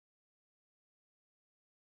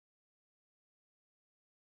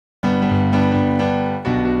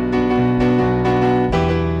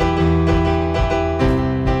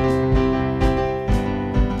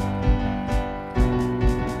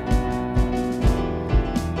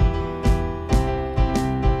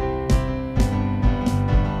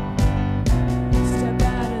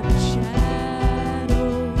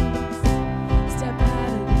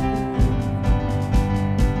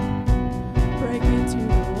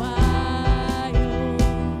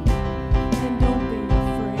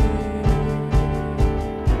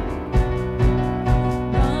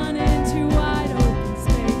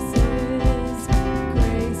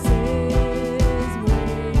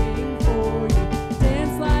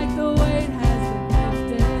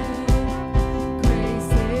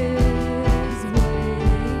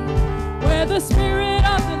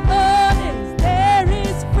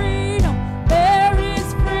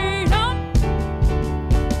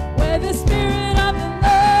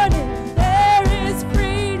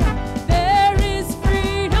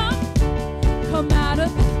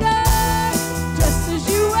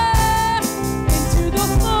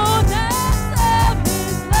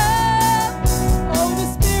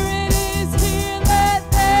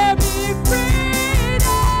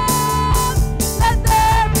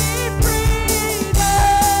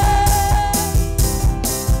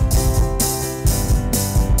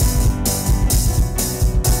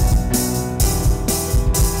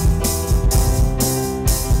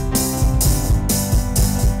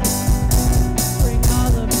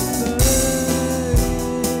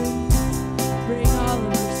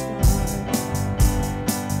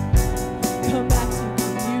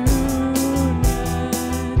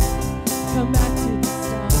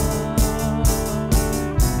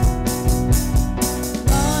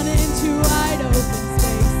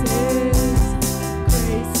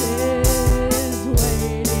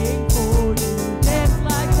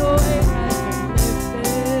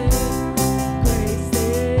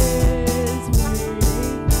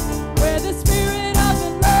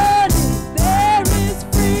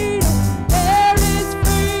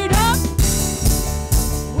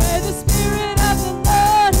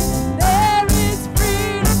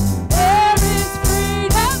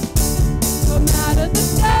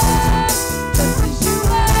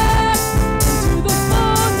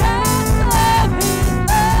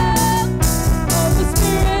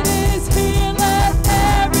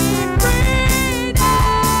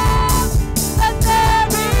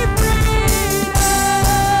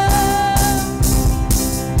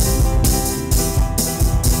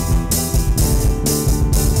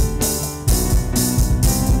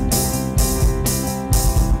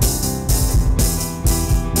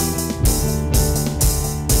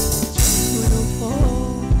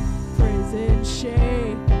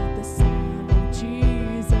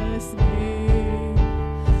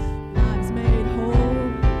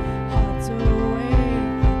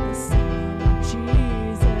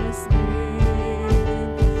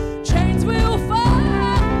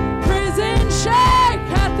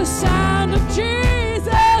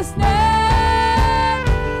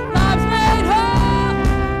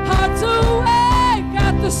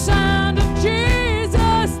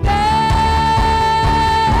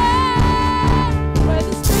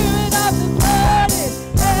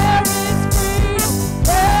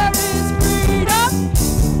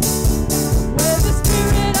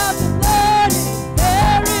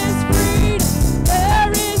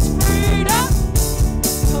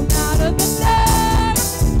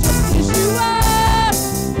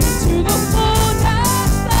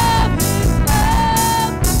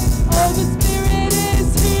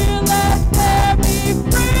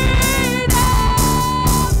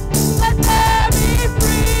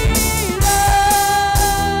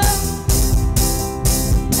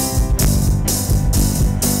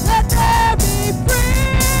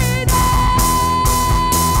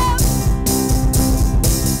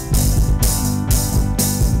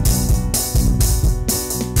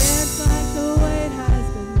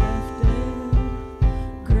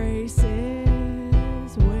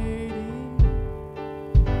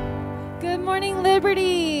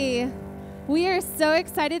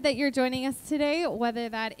excited that you're joining us today, whether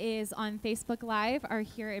that is on Facebook Live or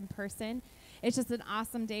here in person. It's just an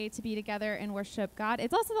awesome day to be together and worship God.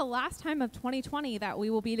 It's also the last time of 2020 that we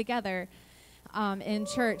will be together in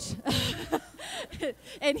church.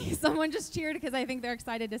 And someone just cheered because I think they're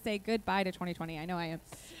excited to say goodbye to 2020. I know I am.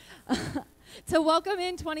 To welcome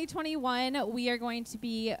in 2021, we are going to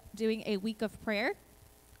be doing a week of prayer.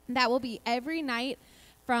 That will be every night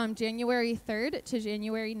from January 3rd to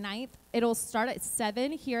January 9th. It'll start at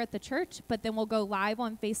 7 here at the church, but then we'll go live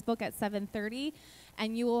on Facebook at 7:30,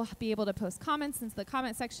 and you will be able to post comments into the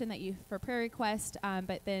comment section that you for prayer request.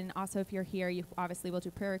 But then also if you're here, you obviously will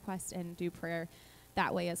do prayer requests and do prayer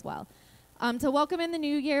that way as well. To welcome in the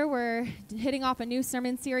new year, we're hitting off a new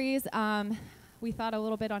sermon series. We thought a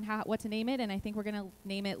little bit on what to name it, and I think we're going to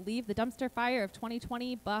name it Leave the Dumpster Fire of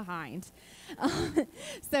 2020 Behind.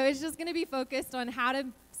 So it's just going to be focused on how to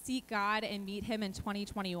seek God and meet him in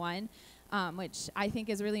 2021, which I think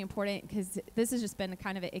is really important because this has just been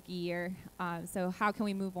kind of an icky year. So how can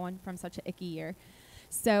we move on from such an icky year?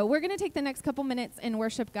 So we're going to take the next couple minutes and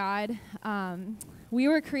worship God. We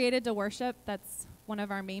were created to worship. That's one of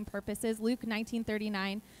our main purposes. Luke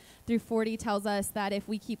 19:39 through 40 tells us that if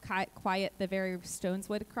we keep quiet, the very stones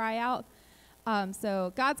would cry out.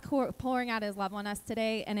 So God's pouring out his love on us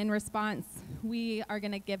today, and in response, we are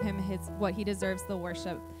going to give him what he deserves, the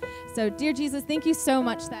worship. So, dear Jesus, thank you so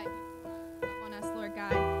much that you love on us, Lord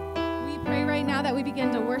God. We pray right now that we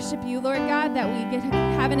begin to worship you, Lord God, that we get to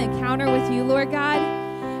have an encounter with you, Lord God.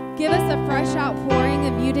 Give us a fresh outpouring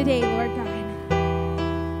of you today, Lord God.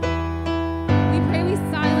 We pray we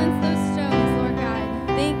silence those stones, Lord God.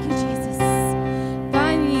 Thank you, Jesus.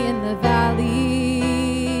 Find me in the valley,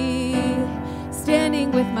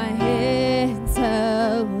 standing with my hands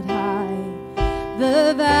held high.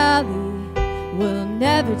 The valley will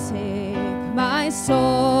never take my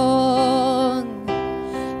song.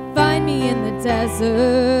 Find me in the desert,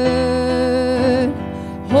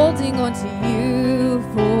 holding on to you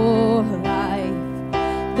for life.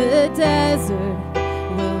 The desert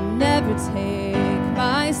will never take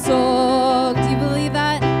my song. Do you believe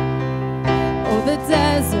that? Oh, the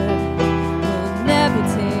desert will never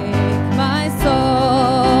take my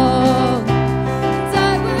song. And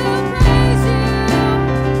I will praise you.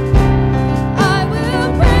 I will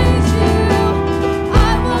praise you.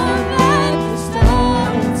 I won't let the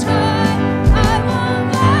stones cry. I won't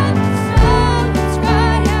let the stones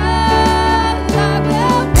cry out. I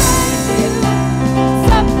will praise you.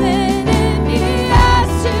 Something in me has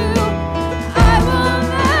to. I won't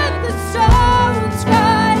let the stones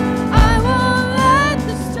cry. I won't let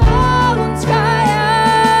the stones cry out.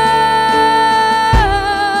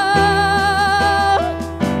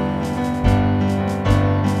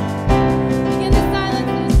 Begin to silence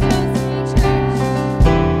those stones in your church.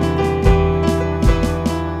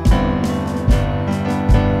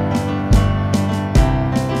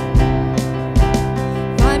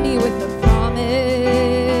 Find me with a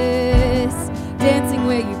promise, dancing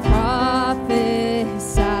where you prophesied,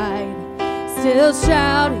 still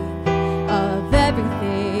shouting of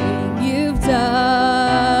everything you've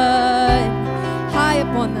done. High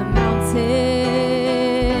up on the mountain,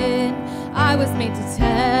 I was made to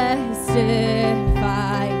testify.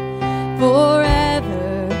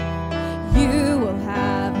 Forever, you will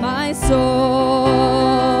have my song.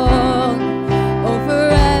 Oh,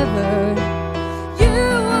 forever, you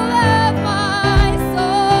will have my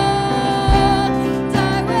song. And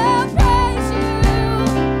I will praise you.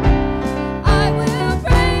 I will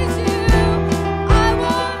praise you. I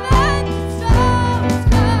won't let the stones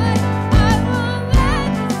cry. I won't let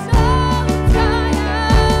the stones cry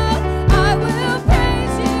out. I will praise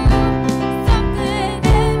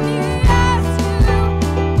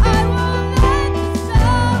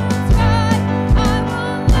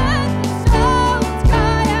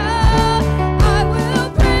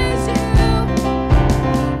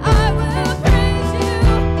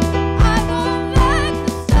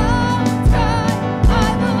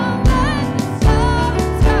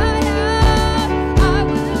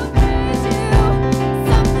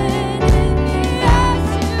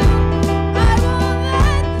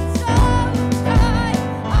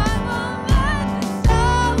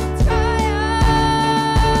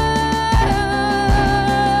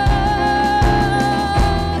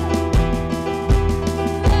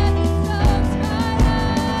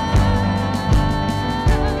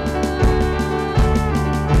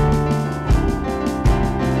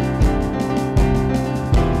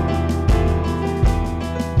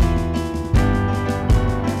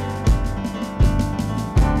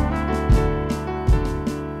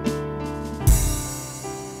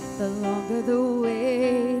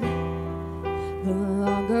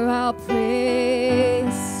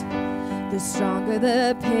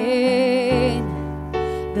the pain,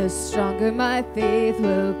 the stronger my faith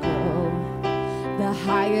will grow. The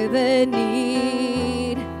higher the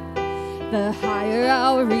need, the higher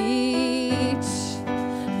I'll reach.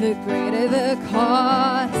 The greater the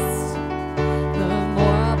cost, the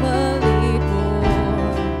more I'll believe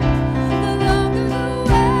more. The longer the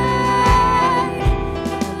wait,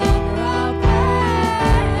 the longer I'll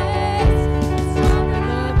praise. The stronger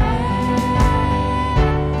the pain,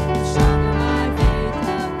 the stronger my faith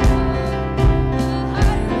will grow. The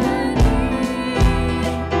higher the need,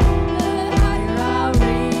 the higher I'll reach.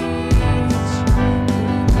 The greater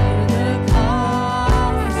the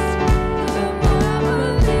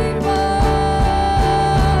cost,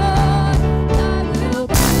 the more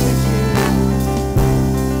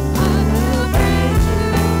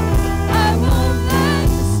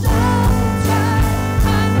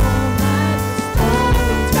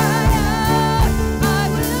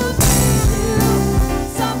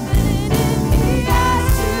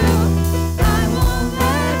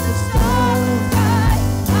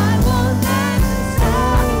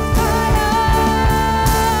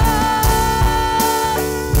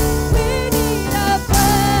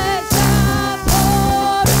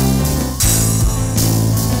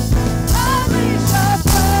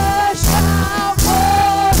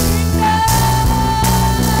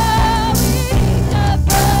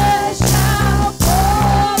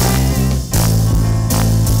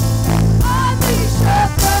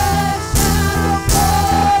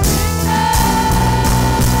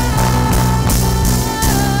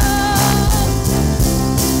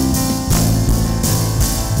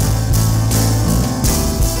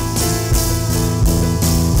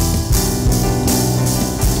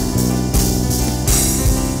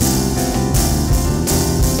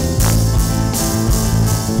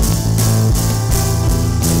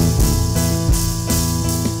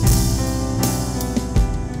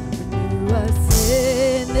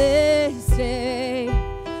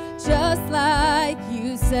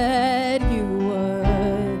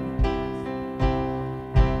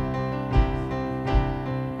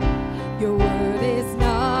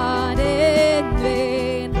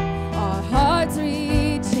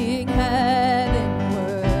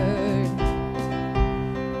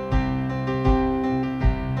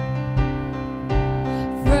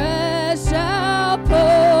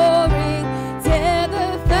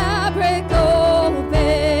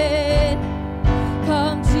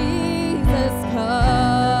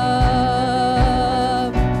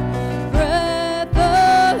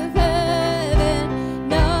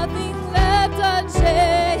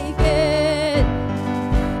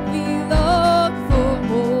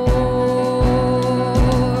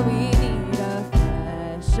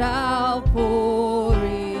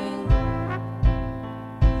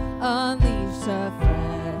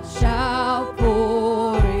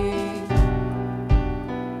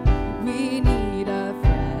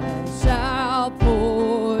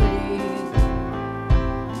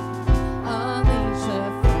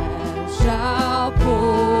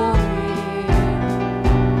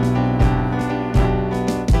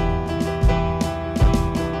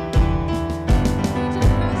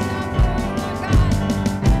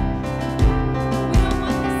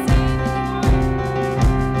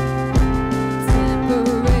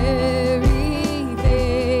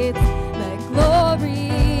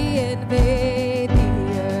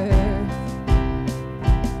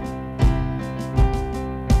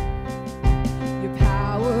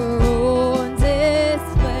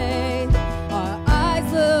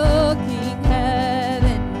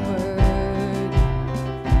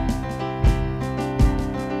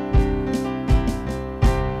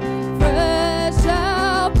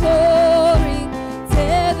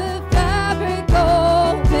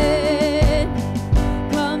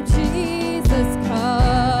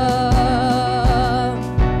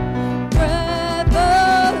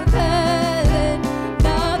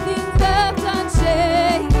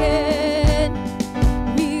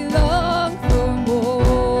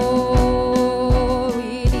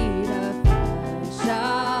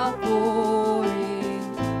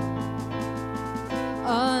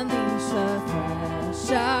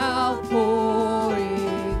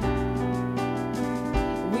believe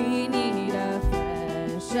more.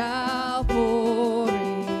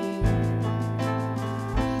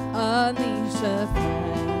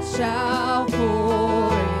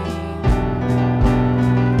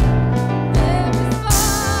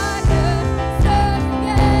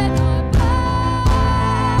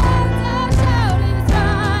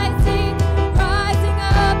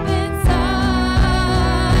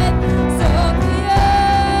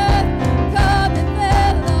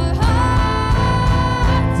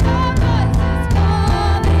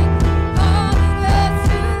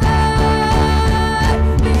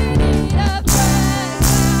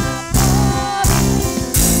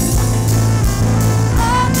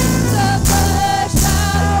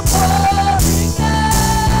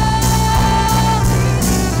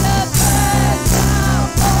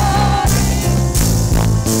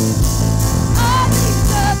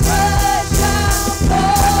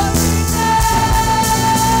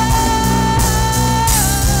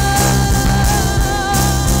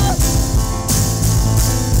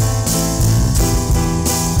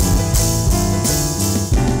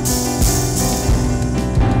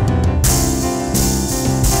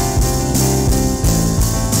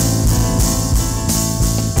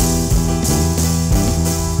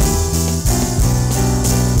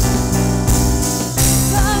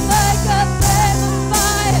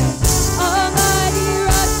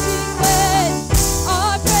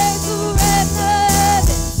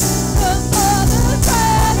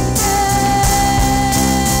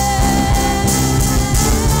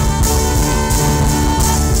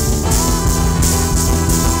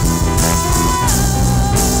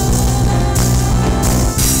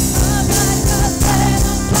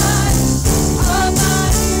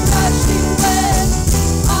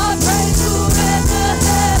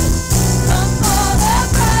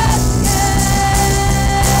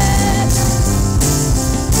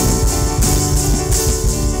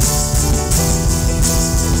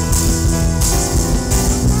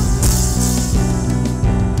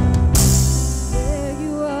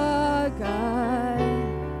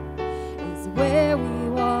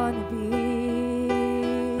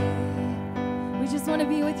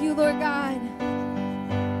 Lord God.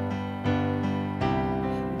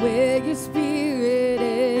 Where your spirit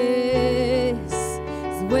is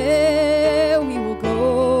where we will go.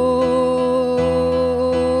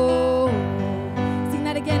 Sing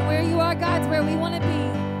that again. Where you are, God's where we want to be.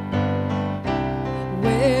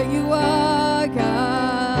 Where you are,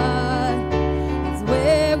 God, is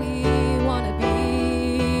where we want to be.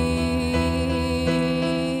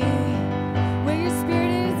 Where your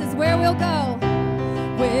spirit is where we'll go.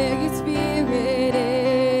 Where your spirit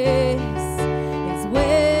is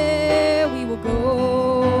where we will go.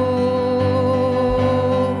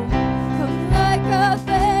 Come like a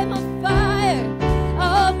flame of fire,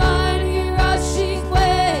 a mighty rushing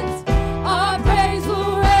wind. Our praise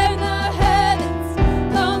will rend the heavens.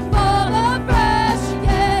 Come fall afresh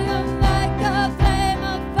again. Come like a flame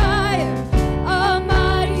of fire, a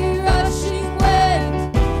mighty rushing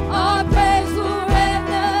wind. Our praise will rend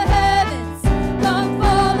the heavens. Come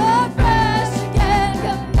fall afresh again.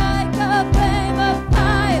 Come like a flame of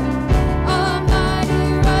fire, a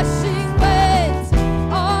mighty rushing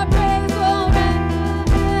wind. Our praise will rend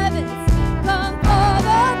the heavens. Come fall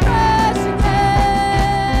afresh again.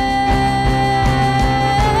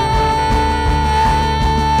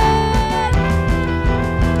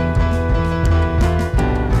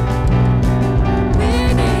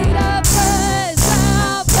 We need a fresh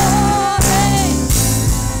outpouring.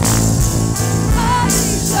 I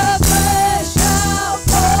need a fresh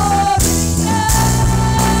outpouring now.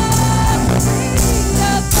 We need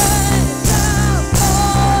a fresh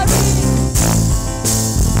outpouring.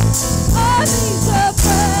 I need a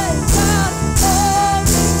fresh outpouring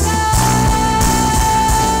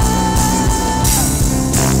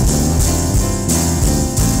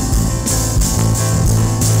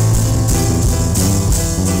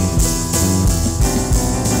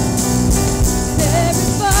There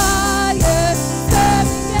is fire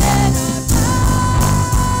burning in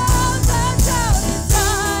our mouths. Our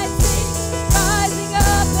shout is rising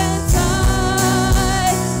up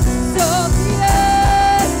inside. So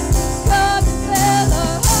create, come and fill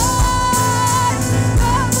our hearts.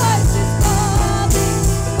 Your voice is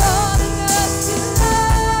calling us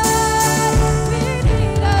tonight. We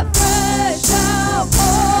need a fresh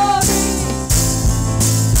outpouring.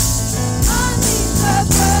 I need a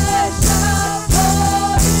fresh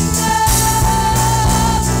outpouring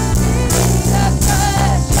now. We need a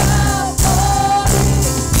fresh outpouring.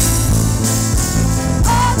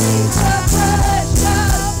 I need a fresh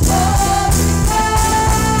outpouring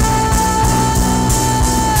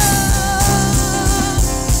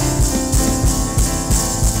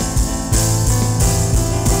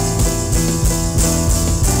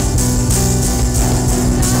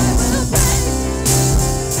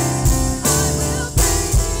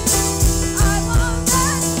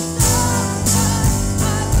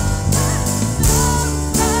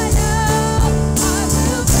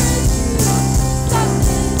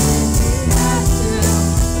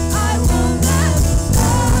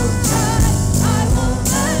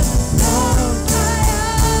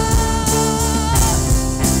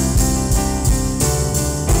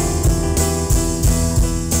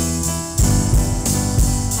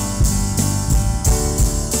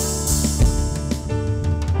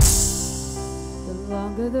The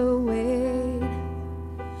longer the wait,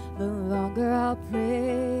 the longer I'll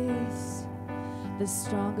praise. The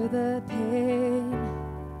stronger the pain,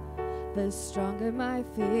 the stronger my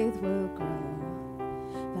faith will grow.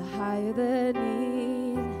 The higher the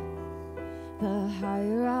need, the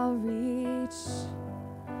higher I'll reach.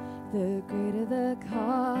 The greater the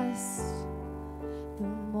cost, the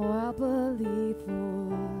more I'll believe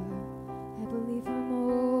for. I believe for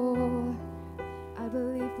more. I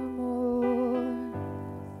believe for more.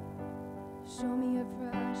 Show me a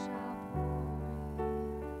fresh outpouring.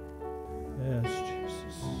 Yes,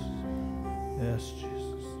 Jesus. Yes,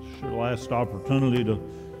 Jesus. It's your last opportunity to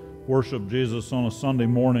worship Jesus on a Sunday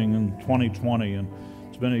morning in 2020, and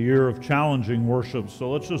it's been a year of challenging worship,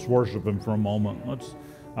 so let's just worship Him for a moment.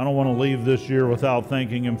 I don't want to leave this year without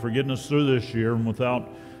thanking Him for getting us through this year and without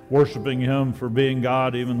worshiping Him for being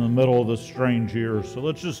God even in the middle of this strange year. So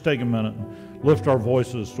let's just take a minute and lift our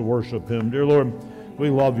voices to worship Him. Dear Lord, we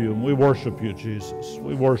love You and we worship You, Jesus.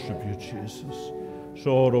 We worship You, Jesus.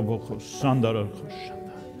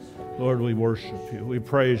 Lord, we worship You. We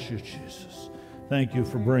praise You, Jesus. Thank You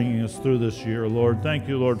for bringing us through this year, Lord. Thank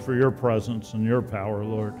You, Lord, for Your presence and Your power,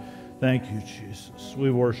 Lord. Thank You, Jesus.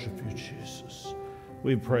 We worship You, Jesus.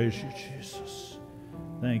 We praise You, Jesus.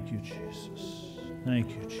 Thank You, Jesus. Thank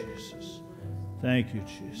You, Jesus. Thank You,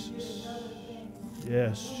 Jesus.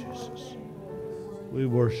 Yes, Jesus. We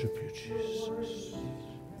worship You, Jesus.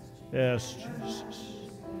 Yes, Jesus.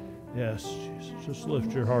 Yes, Jesus. Just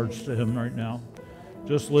lift your hearts to him right now.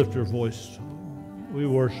 Just lift your voice to him. We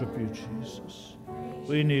worship you, Jesus.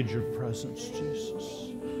 We need your presence,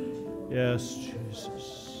 Jesus. Yes,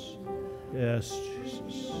 Jesus. Yes,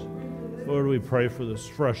 Jesus. Lord, we pray for this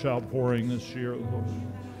fresh outpouring this year, Lord.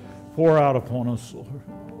 Pour out upon us, Lord.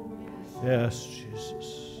 Yes,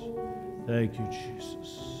 Jesus. Thank you,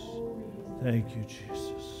 Jesus. Thank you,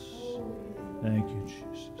 Jesus. Thank you,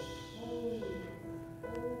 Jesus.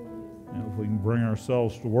 And if we can bring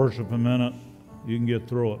ourselves to worship a minute, you can get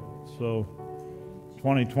through it. So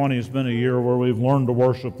 2020 has been a year where we've learned to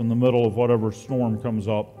worship in the middle of whatever storm comes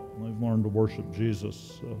up. We've learned to worship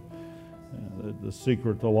Jesus. The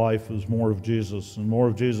secret to life is more of Jesus, and more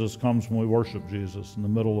of Jesus comes when we worship Jesus in the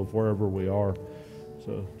middle of wherever we are.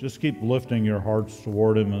 So just keep lifting your hearts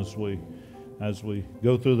toward him as we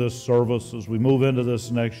go through this service, as we move into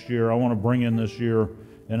this next year. I want to bring in this year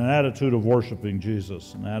in an attitude of worshiping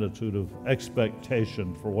Jesus, an attitude of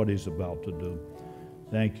expectation for what he's about to do.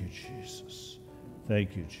 Thank you, Jesus.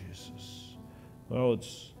 Thank you, Jesus. Well,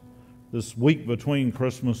 it's this week between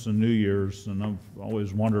Christmas and New Year's, and I've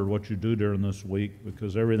always wondered what you do during this week,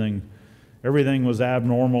 because everything was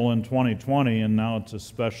abnormal in 2020, and now it's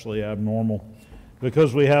especially abnormal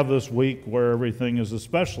because we have this week where everything is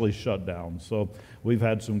especially shut down. So we've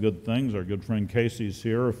had some good things. Our good friend Casey's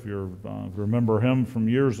here. If you remember him from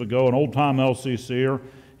years ago, an old-time LCCer,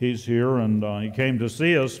 he's here, and he came to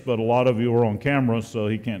see us, but a lot of you are on camera, so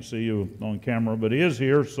he can't see you on camera, but he is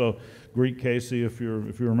here, so greet Casey if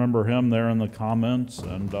you remember him there in the comments.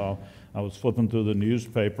 And I was flipping through the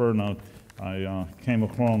newspaper, and I came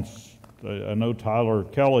across, I know Tyler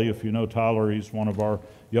Kelly. If you know Tyler, he's one of our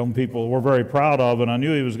young people we're very proud of, and I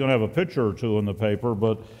knew he was going to have a picture or two in the paper,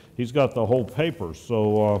 but he's got the whole paper.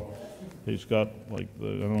 So he's got, like, I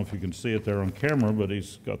don't know if you can see it there on camera, but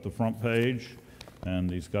he's got the front page, and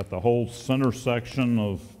he's got the whole center section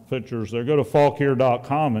of pictures there. Go to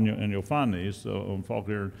falkhere.com and you'll find these on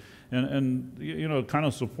Falkhere. And you know, kind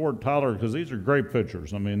of support Tyler, because these are great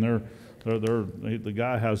pictures. I mean, the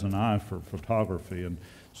guy has an eye for photography, and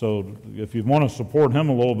so if you want to support him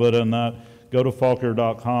a little bit in that, go to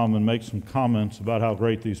falkhere.com and make some comments about how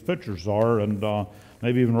great these pictures are, and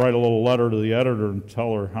maybe even write a little letter to the editor and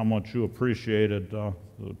tell her how much you appreciated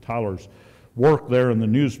Tyler's work there in the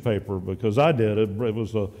newspaper, because I did. It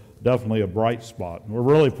was definitely a bright spot. We're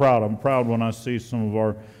really proud. I'm proud when I see some of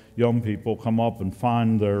our young people come up and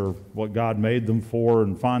find what God made them for,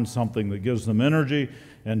 and find something that gives them energy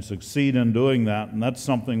and succeed in doing that. And that's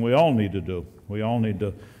something we all need to do. We all need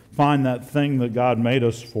to find that thing that God made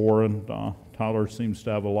us for, and Tyler seems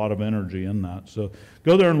to have a lot of energy in that. So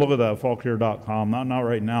go there and look at that, falkhere.com. Not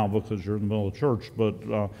right now because you're in the middle of church,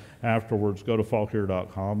 but afterwards, go to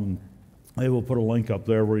falkhere.com, and they will put a link up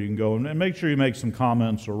there where you can go and make sure you make some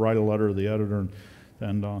comments or write a letter to the editor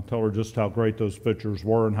and tell her just how great those pictures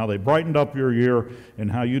were and how they brightened up your year, and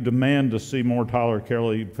how you demand to see more Tyler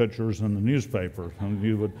Kelly pictures in the newspaper. And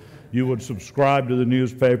you would subscribe to the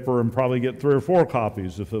newspaper and probably get 3 or 4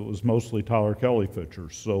 copies if it was mostly Tyler Kelly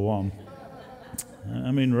pictures. So, I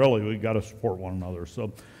mean, really, we got to support one another.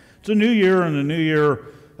 So it's a new year, and a new year,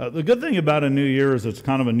 the good thing about a new year is it's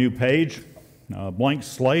kind of a new page, a blank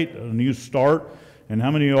slate, a new start. And how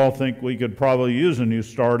many of y'all think we could probably use a new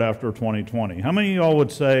start after 2020? How many of y'all would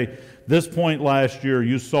say this point last year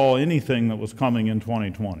you saw anything that was coming in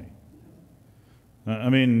 2020? I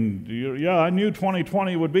mean, yeah, I knew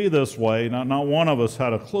 2020 would be this way. Not one of us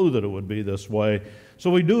had a clue that it would be this way. So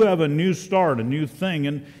we do have a new start, a new thing.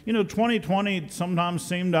 And, you know, 2020 sometimes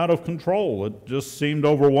seemed out of control. It just seemed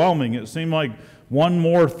overwhelming. It seemed like one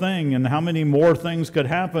more thing, and how many more things could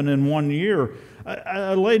happen in 1 year.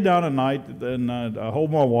 I lay down at night, and I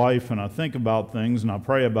hold my wife, and I think about things, and I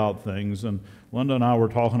pray about things. And Linda and I were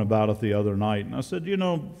talking about it the other night. And I said, you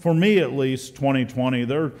know, for me at least, 2020,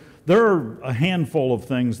 there are a handful of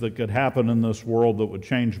things that could happen in this world that would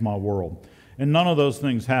change my world. And none of those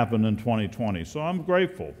things happened in 2020. So I'm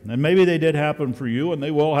grateful. And maybe they did happen for you, and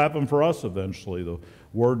they will happen for us eventually. The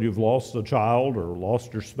word you've lost a child, or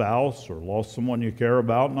lost your spouse, or lost someone you care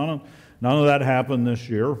about, none of that happened this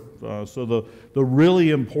year. So the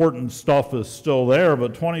really important stuff is still there,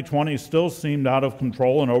 but 2020 still seemed out of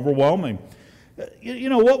control and overwhelming. You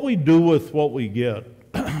know, what we do with what we get,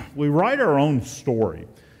 we write our own story,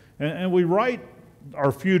 and we write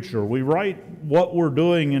our future. We write what we're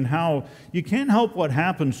doing, and how you can't help what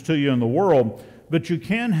happens to you in the world, but you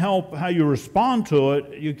can help how you respond to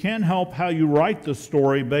it. You can help how you write the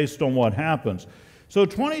story based on what happens. So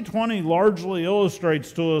 2020 largely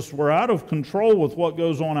illustrates to us we're out of control with what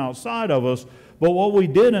goes on outside of us, but what we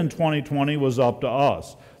did in 2020 was up to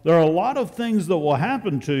us. There are a lot of things that will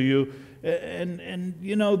happen to you, and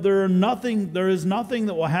you know, there is nothing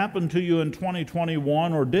that will happen to you in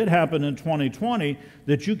 2021 or did happen in 2020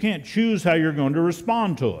 that you can't choose how you're going to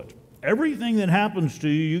respond to it. Everything that happens to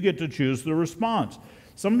you, you get to choose the response.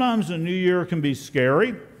 Sometimes the new year can be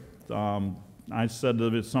scary. I said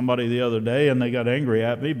to somebody the other day, and they got angry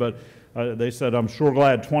at me, but they said, I'm sure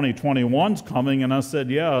glad 2021's coming. And I said,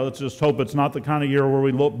 yeah, let's just hope it's not the kind of year where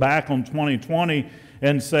we look back on 2020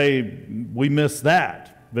 and say, we missed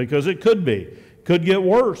that, because it could be. It could get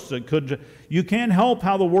worse. You can't help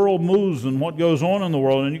how the world moves and what goes on in the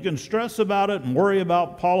world, and you can stress about it and worry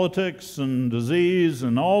about politics and disease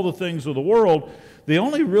and all the things of the world. The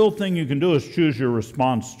only real thing you can do is choose your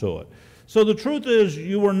response to it. So the truth is,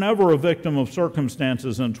 you were never a victim of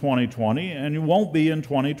circumstances in 2020, and you won't be in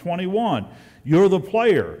 2021. You're the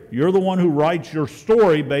player. You're the one who writes your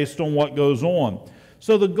story based on what goes on.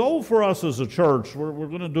 So the goal for us as a church, we're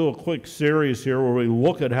going to do a quick series here where we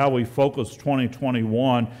look at how we focus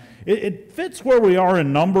 2021. It fits where we are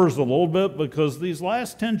in Numbers a little bit, because these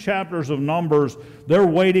last 10 chapters of Numbers, they're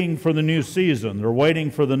waiting for the new season. They're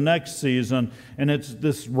waiting for the next season, and it's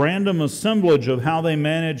this random assemblage of how they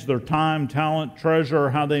manage their time, talent,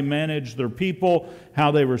 treasure, how they manage their people,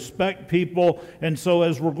 how they respect people. And so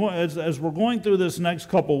as we're going through this next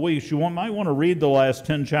couple of weeks, might want to read the last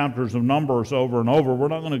 10 chapters of Numbers over and over. We're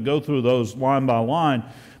not going to go through those line by line,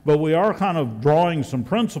 but we are kind of drawing some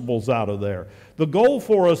principles out of there. The goal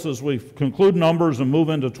for us as we conclude Numbers and move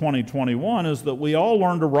into 2021 is that we all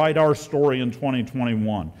learn to write our story in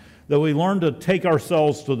 2021, that we learn to take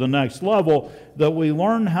ourselves to the next level, that we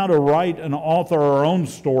learn how to write and author our own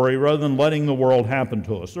story rather than letting the world happen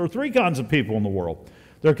to us. There are three kinds of people in the world.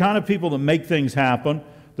 There are kind of people that make things happen.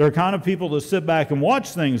 There are kind of people that sit back and watch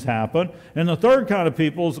things happen. And the third kind of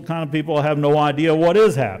people is the kind of people that have no idea what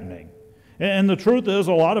is happening. And the truth is,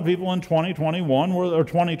 a lot of people in 2021 or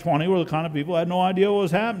 2020 were the kind of people who had no idea what was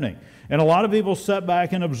happening. And a lot of people sat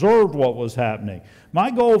back and observed what was happening. My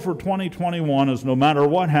goal for 2021 is, no matter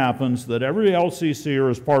what happens, that every LCCer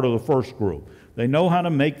is part of the first group. They know how to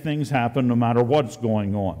make things happen no matter what's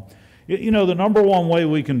going on. You know, the number one way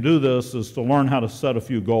we can do this is to learn how to set a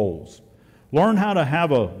few goals. Learn how to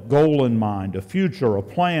have a goal in mind, a future, a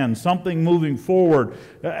plan, something moving forward.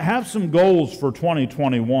 Have some goals for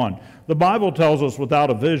 2021. The Bible tells us without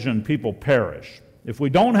a vision, people perish. If we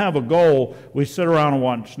don't have a goal, we sit around and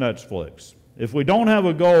watch Netflix. If we don't have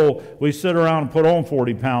a goal, we sit around and put on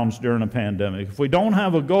 40 pounds during a pandemic. If we don't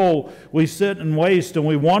have a goal, we sit and waste and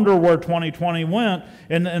we wonder where 2020 went.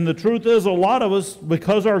 And the truth is, a lot of us,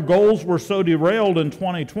 because our goals were so derailed in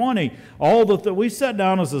 2020, we sat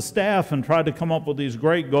down as a staff and tried to come up with these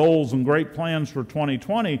great goals and great plans for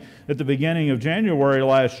 2020 at the beginning of January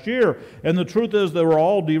last year. And the truth is, they were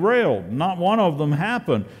all derailed. Not one of them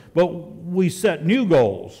happened. But we set new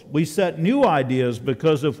goals. We set new ideas,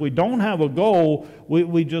 because if we don't have a goal,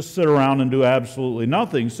 we just sit around and do absolutely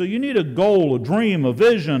nothing. So you need a goal, a dream, a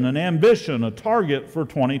vision, an ambition, a target for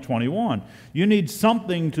 2021. You need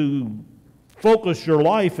something to focus your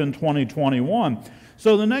life in 2021.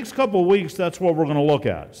 So the next couple of weeks, that's what we're going to look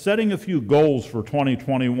at. Setting a few goals for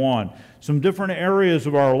 2021. Some different areas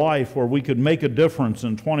of our life where we could make a difference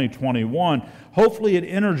in 2021. Hopefully it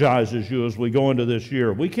energizes you as we go into this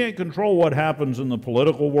year. We can't control what happens in the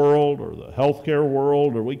political world or the healthcare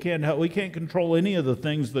world, or we can't control any of the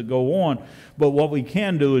things that go on, but what we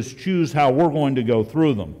can do is choose how we're going to go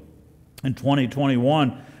through them. In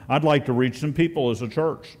 2021, I'd like to reach some people as a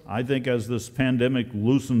church. I think as this pandemic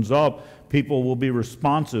loosens up, people will be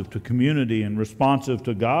responsive to community and responsive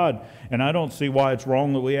to God. And I don't see why it's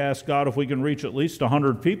wrong that we ask God if we can reach at least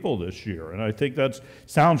 100 people this year. And I think that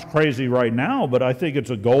sounds crazy right now, but I think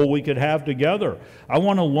it's a goal we could have together. I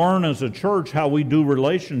want to learn as a church how we do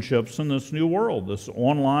relationships in this new world, this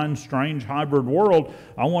online, strange, hybrid world.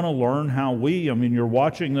 I want to learn how you're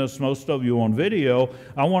watching this, most of you on video.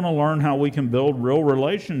 I want to learn how we can build real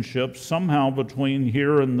relationships somehow between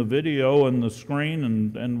here and the video and the screen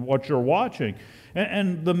and what you're watching.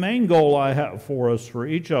 And the main goal I have for us, for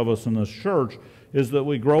each of us in this church, is that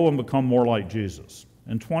we grow and become more like Jesus.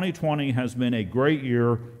 And 2020 has been a great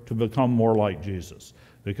year to become more like Jesus,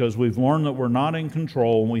 because we've learned that we're not in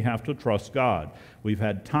control and we have to trust God. We've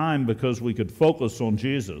had time because we could focus on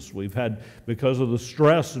Jesus. We've had, because of the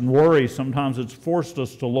stress and worry, sometimes it's forced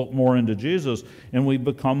us to look more into Jesus, and we've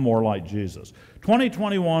become more like Jesus.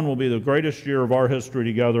 2021 will be the greatest year of our history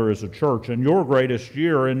together as a church, and your greatest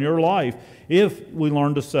year in your life if we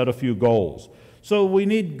learn to set a few goals. So we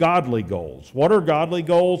need godly goals. What are godly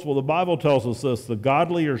goals? Well, the Bible tells us this: the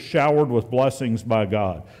godly are showered with blessings by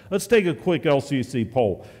God. Let's take a quick LCC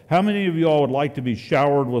poll. How many of you all would like to be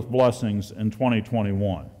showered with blessings in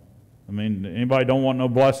 2021? I mean, anybody don't want no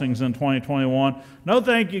blessings in 2021? No,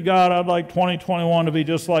 thank you, God. I'd like 2021 to be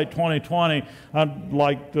just like 2020. I'd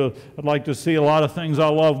like to see a lot of things I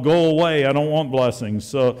love go away. I don't want blessings.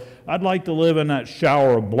 So I'd like to live in that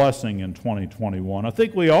shower of blessing in 2021. I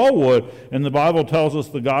think we all would. And the Bible tells us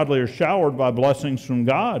the godly are showered by blessings from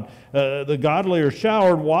God. The godly are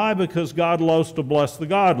showered. Why? Because God loves to bless the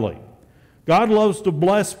godly. God loves to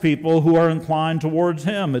bless people who are inclined towards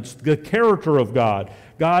Him. It's the character of God.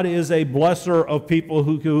 God is a blesser of people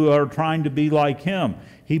who are trying to be like Him.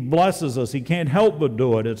 He blesses us. He can't help but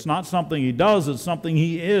do it. It's not something He does, it's something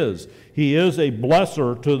He is. He is a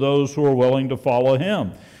blesser to those who are willing to follow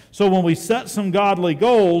Him. So when we set some godly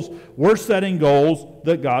goals, we're setting goals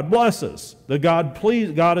that God blesses, that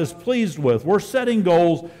God is pleased with. We're setting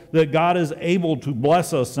goals that God is able to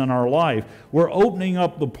bless us in our life. We're opening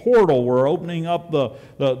up the portal. We're opening up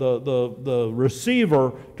the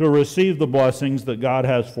receiver to receive the blessings that God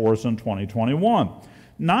has for us in 2021.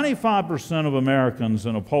 95% of Americans,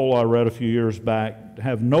 in a poll I read a few years back,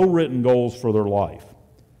 have no written goals for their life.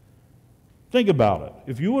 Think about it.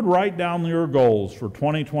 If you would write down your goals for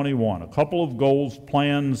 2021, a couple of goals,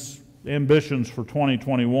 plans, ambitions for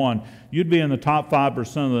 2021, you'd be in the top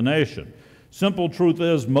 5% of the nation. Simple truth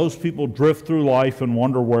is, most people drift through life and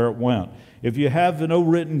wonder where it went. If you have no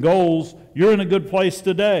written goals, you're in a good place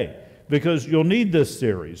today, because you'll need this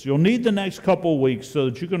series. You'll need the next couple of weeks so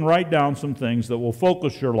that you can write down some things that will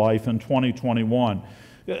focus your life in 2021.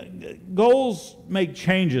 Goals make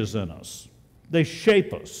changes in us. They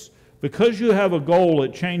shape us. Because you have a goal,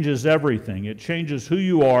 it changes everything. It changes who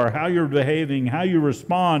you are, how you're behaving, how you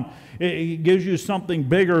respond. It gives you something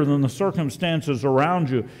bigger than the circumstances around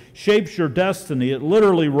you. Shapes your destiny. It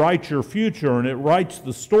literally writes your future, and it writes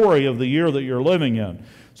the story of the year that you're living in.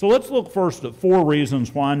 So let's look first at 4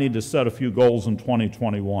 reasons why I need to set a few goals in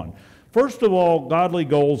 2021. First of all, godly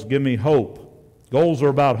goals give me hope. Goals are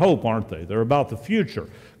about hope, aren't they? They're about the future.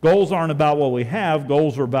 Goals aren't about what we have.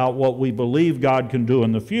 Goals are about what we believe God can do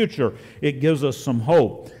in the future. It gives us some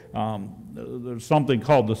hope. There's something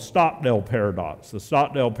called the Stockdale Paradox. The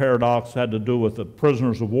Stockdale Paradox had to do with the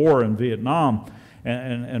prisoners of war in Vietnam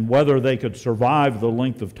and whether they could survive the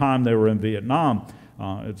length of time they were in Vietnam.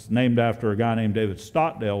 It's named after a guy named David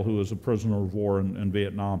Stockdale, who was a prisoner of war in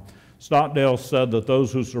Vietnam. Stockdale said that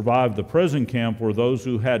those who survived the prison camp were those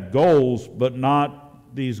who had goals, but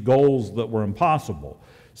not these goals that were impossible.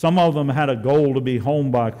 Some of them had a goal to be home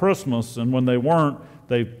by Christmas, and when they weren't,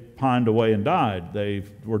 they pined away and died. They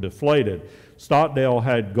were deflated. Stockdale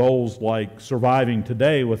had goals like surviving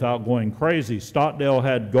today without going crazy. Stockdale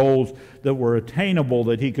had goals that were attainable,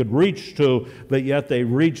 that he could reach to, but yet they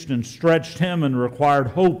reached and stretched him and required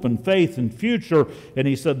hope and faith and future. And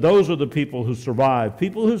he said those are the people who survive.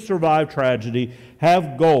 People who survive tragedy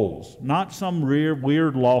have goals, not some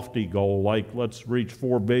weird lofty goal like let's reach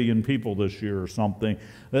 4 billion people this year or something.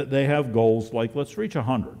 They have goals like let's reach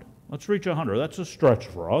 100. Let's reach 100. That's a stretch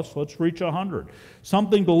for us. Let's reach 100.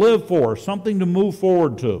 Something to live for, something to move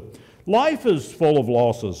forward to. Life is full of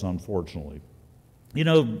losses, unfortunately. You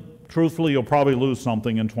know, truthfully, you'll probably lose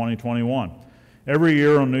something in 2021. Every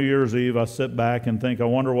year on New Year's Eve, I sit back and think, I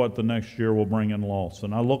wonder what the next year will bring in loss.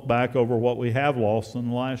 And I look back over what we have lost in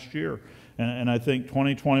the last year. And I think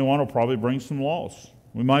 2021 will probably bring some loss.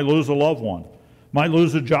 We might lose a loved one, might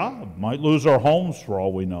lose a job, might lose our homes for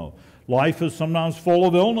all we know. Life is sometimes full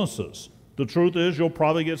of illnesses. The truth is you'll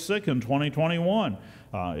probably get sick in 2021.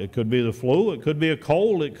 It could be the flu, it could be a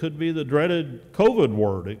cold, it could be the dreaded COVID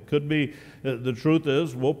word. It could be, the truth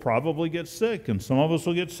is we'll probably get sick, and some of us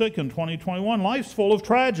will get sick in 2021. Life's full of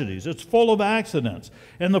tragedies. It's full of accidents.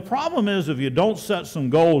 And the problem is if you don't set some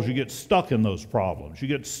goals, you get stuck in those problems. You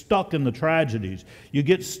get stuck in the tragedies. You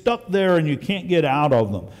get stuck there and you can't get out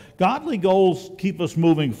of them. Godly goals keep us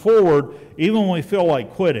moving forward even when we feel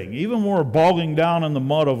like quitting. Even when we're bogging down in the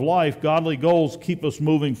mud of life, godly goals keep us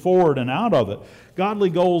moving forward and out of it. Godly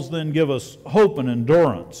goals then give us hope and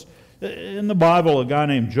endurance. In the Bible, a guy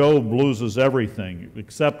named Job loses everything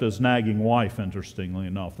except his nagging wife, interestingly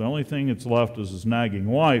enough. The only thing that's left is his nagging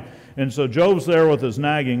wife. And so Job's there with his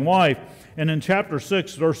nagging wife. And in chapter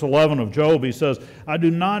 6, verse 11 of Job, he says, I do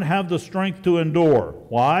not have the strength to endure.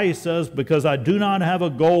 Why? He says, because I do not have a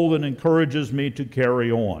goal that encourages me to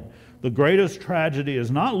carry on. The greatest tragedy is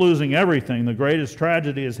not losing everything. The greatest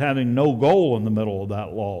tragedy is having no goal in the middle of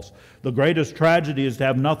that loss. The greatest tragedy is to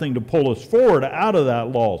have nothing to pull us forward out of that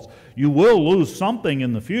loss. You will lose something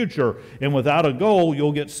in the future, and without a goal,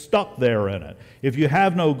 you'll get stuck there in it. If you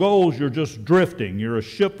have no goals, you're just drifting. You're a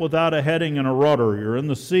ship without a heading and a rudder. You're in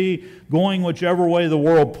the sea going whichever way the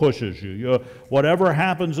world pushes you. Whatever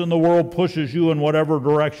happens in the world pushes you in whatever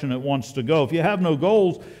direction it wants to go. If you have no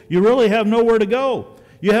goals, you really have nowhere to go.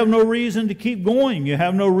 You have no reason to keep going. You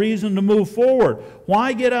have no reason to move forward.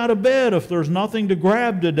 Why get out of bed if there's nothing to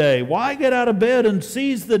grab today? Why get out of bed and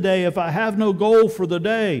seize the day if I have no goal for the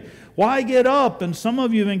day? Why get up? And some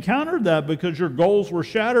of you have encountered that because your goals were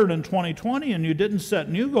shattered in 2020 and you didn't set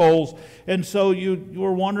new goals. And so you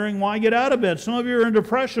were wondering, why get out of bed? Some of you are in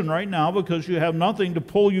depression right now because you have nothing to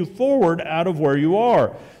pull you forward out of where you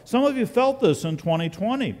are. Some of you felt this in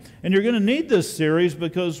 2020. And you're going to need this series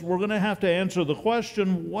because we're going to have to answer the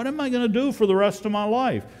question, what am I going to do for the rest of my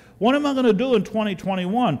life? What am I going to do in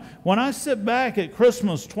 2021? When I sit back at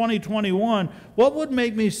Christmas 2021, what would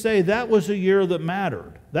make me say that was a year that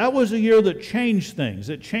mattered? That was a year that changed things.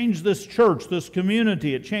 It changed this church, this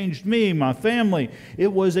community. It changed me, my family.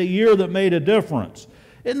 It was a year that made a difference.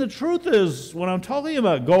 And the truth is, when I'm talking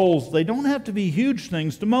about goals, they don't have to be huge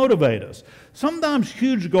things to motivate us. Sometimes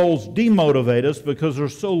huge goals demotivate us because they're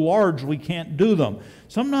so large we can't do them.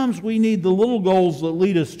 Sometimes we need the little goals that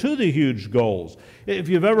lead us to the huge goals. If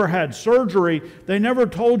you've ever had surgery, they never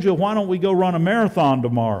told you, why don't we go run a marathon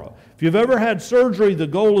tomorrow? If you've ever had surgery, the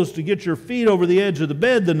goal is to get your feet over the edge of the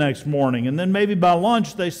bed the next morning. And then maybe by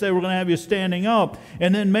lunch, they say, we're going to have you standing up.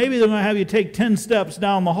 And then maybe they're going to have you take 10 steps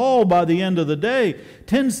down the hall by the end of the day.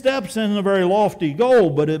 10 steps isn't a very lofty goal,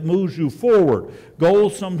 but it moves you forward.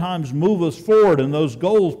 Goals sometimes move us forward, and those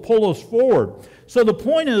goals pull us forward. So the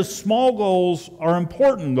point is, small goals are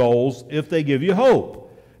important goals if they give you hope.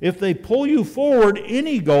 If they pull you forward,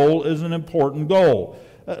 any goal is an important goal.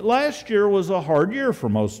 Last year was a hard year for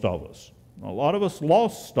most of us. A lot of us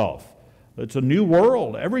lost stuff. It's a new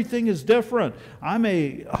world. Everything is different. I'm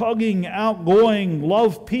a hugging, outgoing,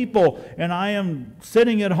 love people, and I am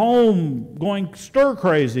sitting at home going stir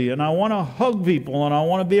crazy, and I want to hug people, and I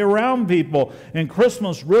want to be around people. And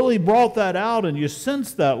Christmas really brought that out, and you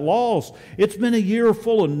sense that loss. It's been a year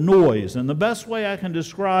full of noise, and the best way I can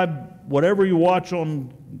describe whatever you watch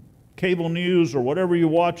on cable news or whatever you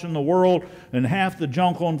watch in the world, and half the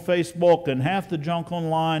junk on Facebook and half the junk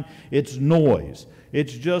online, it's noise.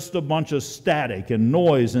 It's just a bunch of static and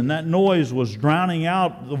noise, and that noise was drowning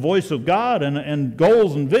out the voice of God and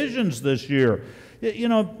goals and visions this year. You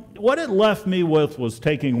know, what it left me with was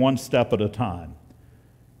taking one step at a time.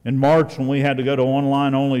 In March, when we had to go to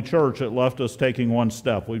online-only church, it left us taking one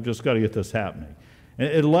step. We've just got to get this happening.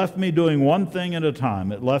 It left me doing one thing at a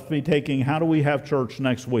time. It left me taking, how do we have church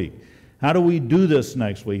next week? How do we do this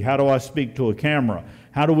next week? How do I speak to a camera?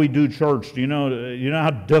 How do we do church? Do you know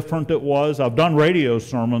how different it was? I've done radio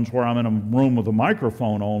sermons where I'm in a room with a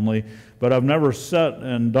microphone only, but I've never sat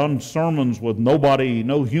and done sermons with nobody,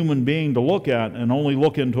 no human being to look at, and only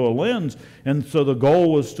look into a lens. And so the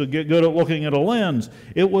goal was to get good at looking at a lens.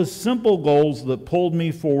 It was simple goals that pulled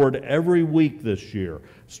me forward every week this year.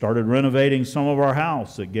 Started renovating some of our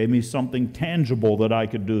house. It gave me something tangible that I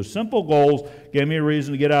could do. Simple goals gave me a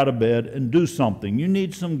reason to get out of bed and do something. You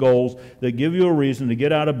need some goals that give you a reason to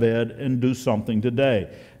get out of bed and do something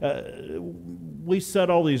today. We set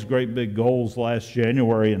all these great big goals last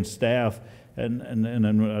January in staff and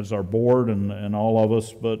as our board and all of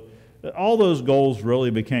us, but all those goals really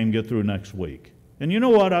became get through next week. And you know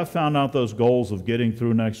what? I found out those goals of getting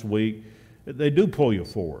through next week, they do pull you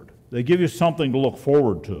forward. They give you something to look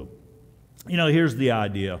forward to. You know, here's the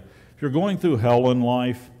idea. If you're going through hell in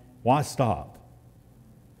life, why stop?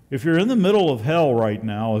 If you're in the middle of hell right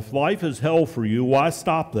now, if life is hell for you, why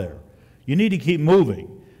stop there? You need to keep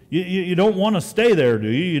moving. You don't want to stay there, do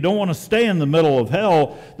you? You don't want to stay in the middle of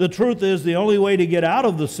hell. The truth is, the only way to get out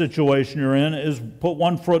of the situation you're in is put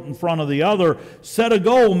one foot in front of the other, set a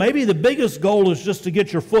goal. Maybe the biggest goal is just to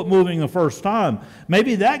get your foot moving the first time.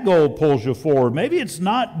 Maybe that goal pulls you forward. Maybe it's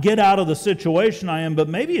not get out of the situation I am, but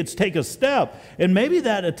maybe it's take a step. And maybe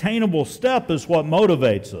that attainable step is what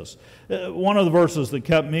motivates us. One of the verses that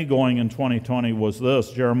kept me going in 2020 was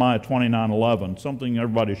this, Jeremiah 29:11, something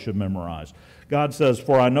everybody should memorize. God says,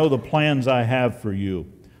 "For I know the plans I have for you,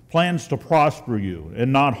 plans to prosper you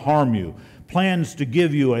and not harm you, plans to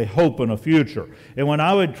give you a hope and a future." And when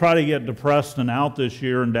I would try to get depressed and out this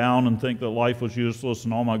year and down and think that life was useless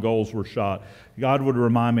and all my goals were shot, God would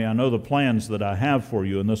remind me, I know the plans that I have for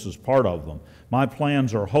you, and this is part of them. My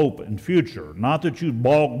plans are hope and future. Not that you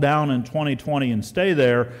bog down in 2020 and stay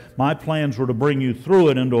there. My plans were to bring you through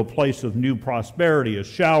it into a place of new prosperity, a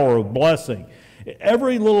shower of blessing.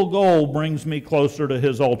 Every little goal brings me closer to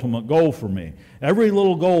His ultimate goal for me. Every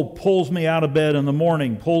little goal pulls me out of bed in the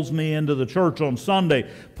morning, pulls me into the church on Sunday,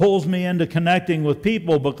 pulls me into connecting with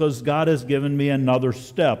people because God has given me another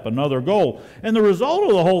step, another goal. And the result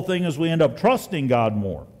of the whole thing is we end up trusting God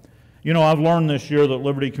more. You know, I've learned this year that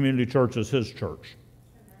Liberty Community Church is His church.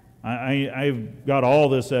 I've got all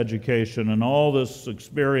this education and all this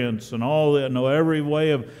experience and all that, know every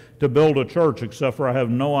way to build a church, except for I have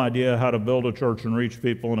no idea how to build a church and reach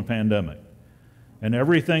people in a pandemic. And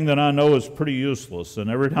everything that I know is pretty useless. And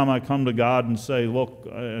every time I come to God and say, look,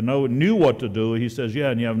 I knew what to do, He says, yeah,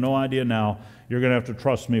 and you have no idea now. You're going to have to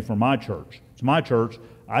trust me for my church. It's my church.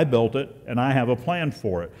 I built it, and I have a plan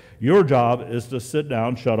for it. Your job is to sit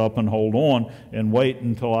down, shut up, and hold on, and wait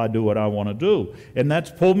until I do what I want to do. And that's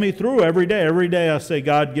pulled me through every day. Every day I say,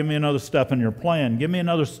 God, give me another step in your plan. Give me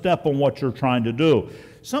another step on what you're trying to do.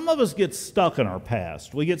 Some of us get stuck in our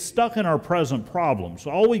past. We get stuck in our present problems.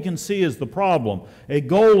 All we can see is the problem. A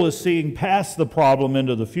goal is seeing past the problem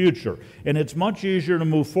into the future. And it's much easier to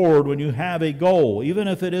move forward when you have a goal, even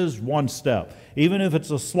if it is one step, even if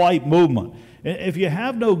it's a slight movement. If you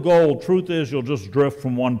have no goal, truth is you'll just drift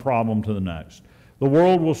from one problem to the next. The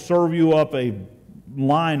world will serve you up a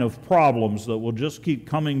line of problems that will just keep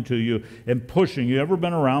coming to you and pushing you. Ever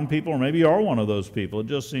been around people, or maybe you are one of those people, it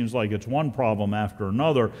just seems like it's one problem after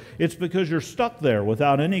another. It's because you're stuck there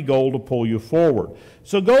without any goal to pull you forward.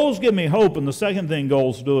 So goals give me hope, and the second thing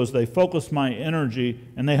goals do is they focus my energy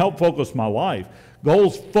and they help focus my life.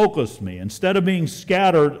 Goals focus me. Instead of being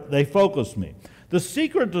scattered, they focus me. The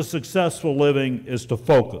secret to successful living is to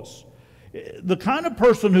focus. The kind of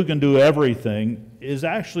person who can do everything is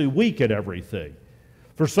actually weak at everything.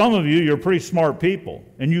 For some of you, you're pretty smart people,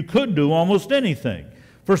 and you could do almost anything.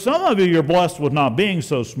 For some of you, you're blessed with not being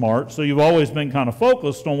so smart, so you've always been kind of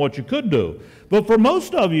focused on what you could do. But for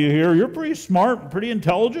most of you here, you're pretty smart, pretty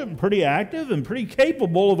intelligent, and pretty active, and pretty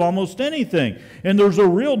capable of almost anything. And there's a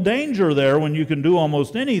real danger there when you can do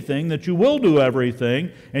almost anything that you will do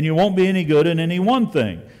everything, and you won't be any good in any one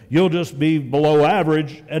thing. You'll just be below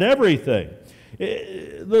average at everything.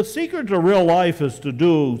 The secret to real life is to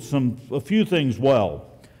do a few things well.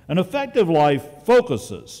 An effective life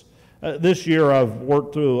focuses. This year I've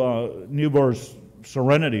worked through Newber's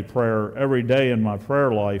Serenity Prayer every day in my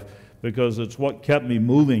prayer life because it's what kept me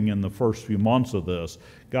moving in the first few months of this.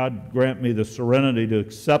 God grant me the serenity to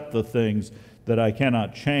accept the things that I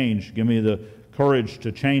cannot change. Give me the courage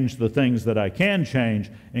to change the things that I can change,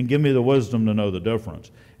 and give me the wisdom to know the difference.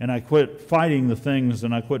 And I quit fighting the things,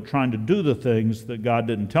 and I quit trying to do the things that God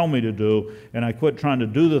didn't tell me to do, and I quit trying to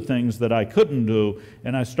do the things that I couldn't do,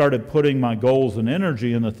 and I started putting my goals and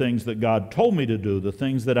energy in the things that God told me to do, the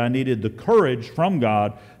things that I needed the courage from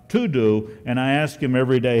God to do, and I ask Him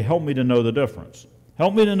every day, help me to know the difference.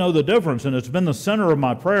 Help me to know the difference, and it's been the center of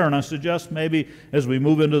my prayer, and I suggest maybe as we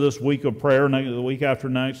move into this week of prayer, the week after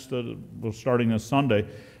next, starting this Sunday,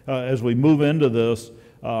 as we move into this,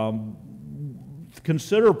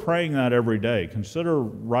 consider praying that every day. Consider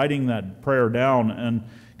writing that prayer down, and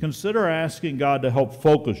consider asking God to help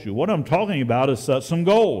focus you. What I'm talking about is set some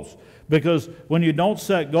goals. Because when you don't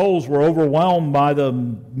set goals, we're overwhelmed by the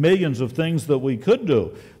millions of things that we could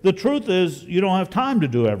do. The truth is, you don't have time to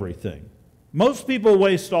do everything. Most people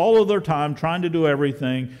waste all of their time trying to do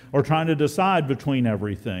everything or trying to decide between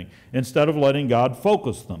everything instead of letting God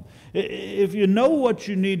focus them. If you know what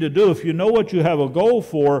you need to do, if you know what you have a goal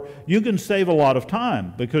for, you can save a lot of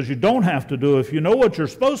time because you don't have to do. If you know what you're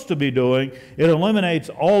supposed to be doing, it eliminates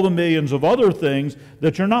all the millions of other things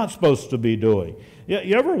that you're not supposed to be doing.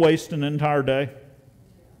 You ever waste an entire day?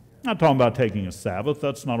 I'm not talking about taking a Sabbath.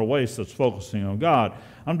 That's not a waste. That's focusing on God.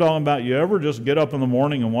 I'm talking about you ever just get up in the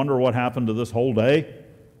morning and wonder what happened to this whole day?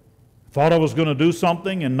 Thought I was going to do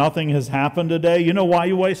something and nothing has happened today. You know why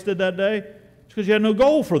you wasted that day? It's because you had no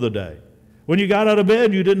goal for the day. When you got out of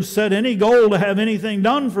bed, you didn't set any goal to have anything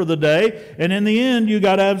done for the day, and in the end, you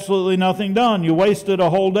got absolutely nothing done. You wasted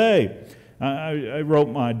a whole day. I wrote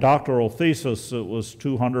my doctoral thesis. It was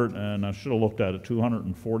 200, and I should have looked at it,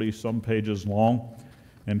 240-some pages long.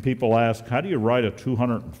 And people ask, how do you write a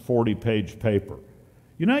 240-page paper?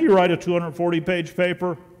 You know how you write a 240-page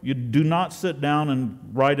paper? You do not sit down and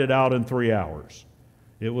write it out in 3 hours.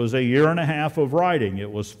 It was a year and a half of writing.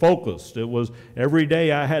 It was focused. It was every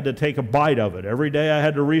day I had to take a bite of it. Every day I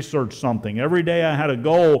had to research something. Every day I had a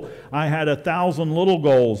goal. I had 1,000 little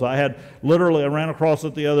goals. I ran across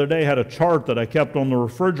it the other day, had a chart that I kept on the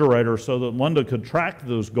refrigerator so that Linda could track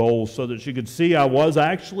those goals so that she could see I was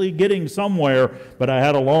actually getting somewhere, but I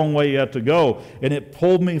had a long way yet to go. And it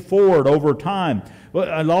pulled me forward over time. But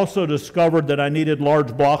I also discovered that I needed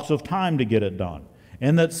large blocks of time to get it done,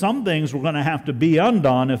 and that some things were going to have to be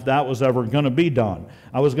undone if that was ever going to be done.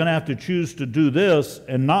 I was going to have to choose to do this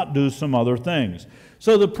and not do some other things.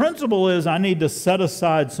 So the principle is I need to set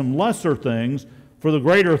aside some lesser things for the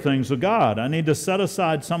greater things of God. I need to set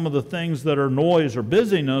aside some of the things that are noise or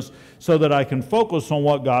busyness so that I can focus on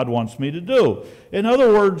what God wants me to do. In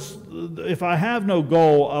other words, if I have no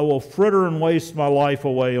goal, I will fritter and waste my life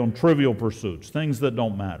away on trivial pursuits, things that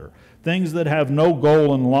don't matter, things that have no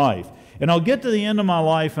goal in life. And I'll get to the end of my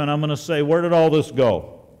life and I'm going to say, where did all this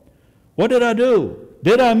go? What did I do?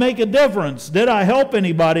 Did I make a difference? Did I help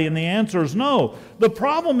anybody? And the answer is no. The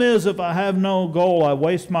problem is if I have no goal, I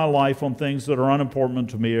waste my life on things that are unimportant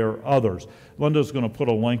to me or others. Linda's going to put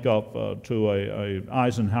a link up to a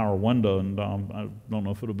Eisenhower window, and I don't know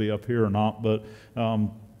if it'll be up here or not, but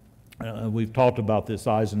we've talked about this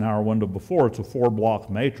Eisenhower window before. It's a 4-block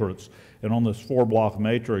matrix. And on this 4-block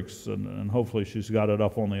matrix, and hopefully she's got it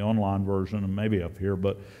up on the online version and maybe up here,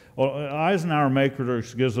 but Eisenhower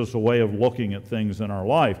matrix gives us a way of looking at things in our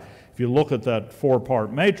life. If you look at that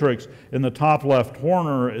 4-part matrix, in the top left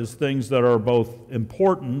corner is things that are both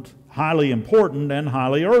important, highly important, and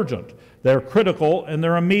highly urgent. They're critical and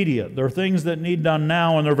they're immediate. They're things that need done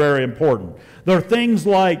now and they're very important. They're things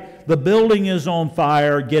like the building is on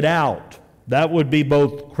fire, get out. That would be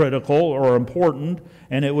both critical or important,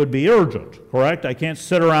 and it would be urgent, correct? I can't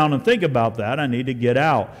sit around and think about that. I need to get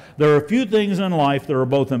out. There are a few things in life that are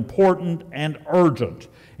both important and urgent.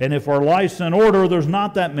 And if our life's in order, there's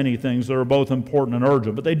not that many things that are both important and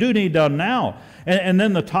urgent, but they do need done now. And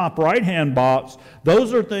then the top right-hand box,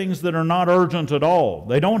 those are things that are not urgent at all.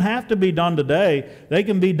 They don't have to be done today. They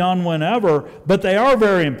can be done whenever, but they are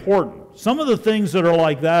very important. Some of the things that are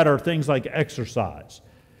like that are things like exercise.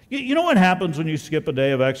 You know what happens when you skip a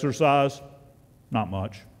day of exercise? Not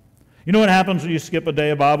much. You know what happens when you skip a day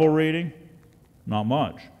of Bible reading? Not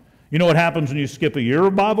much. You know what happens when you skip a year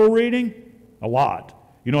of Bible reading? A lot.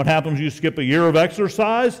 You know what happens when you skip a year of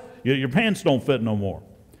exercise? Your pants don't fit no more.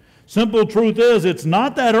 Simple truth is, it's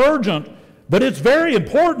not that urgent, but it's very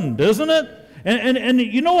important, isn't it? And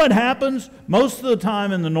you know what happens? Most of the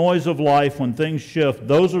time in the noise of life, when things shift,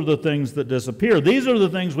 those are the things that disappear. These are the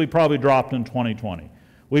things we probably dropped in 2020.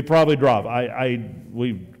 We probably dropped.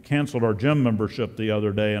 We canceled our gym membership the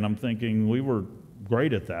other day, and I'm thinking we were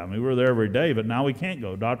great at that. We were there every day, but now we can't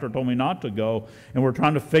go. Doctor told me not to go, and we're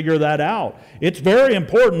trying to figure that out. It's very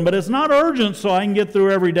important, but it's not urgent, so I can get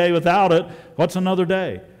through every day without it. What's another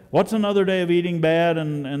day? What's another day of eating bad,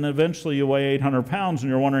 and eventually you weigh 800 pounds, and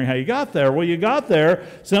you're wondering how you got there? Well, you got there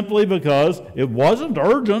simply because it wasn't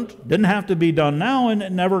urgent, didn't have to be done now, and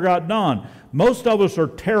it never got done. Most of us are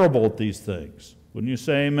terrible at these things. Wouldn't you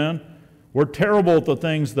say amen? We're terrible at the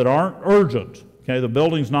things that aren't urgent. Okay, the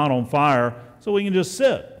building's not on fire, so we can just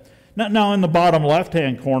sit. Now in the bottom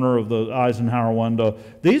left-hand corner of the Eisenhower window,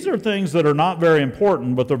 these are things that are not very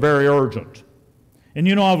important, but they're very urgent. And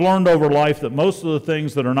you know, I've learned over life that most of the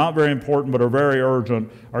things that are not very important but are very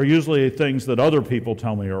urgent are usually things that other people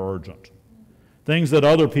tell me are urgent. Things that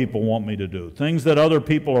other people want me to do, things that other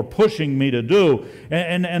people are pushing me to do.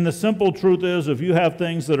 And the simple truth is, if you have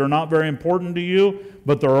things that are not very important to you,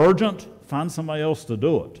 but they're urgent, find somebody else to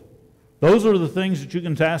do it. Those are the things that you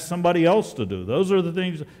can task somebody else to do. Those are the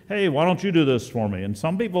things, hey, why don't you do this for me? And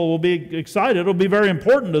some people will be excited. It'll be very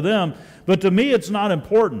important to them, but to me it's not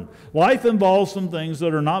important. Life involves some things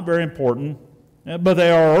that are not very important, but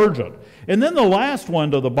they are urgent. And then the last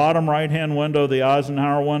window, the bottom right-hand window, the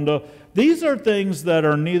Eisenhower window, these are things that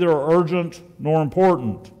are neither urgent nor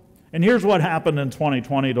important. And here's what happened in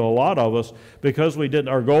 2020 to a lot of us, because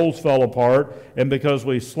our goals fell apart, and because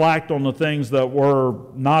we slacked on the things that were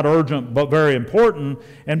not urgent but very important,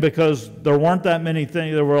 and because there weren't that many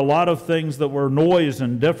things, there were a lot of things that were noise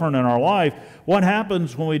and different in our life. What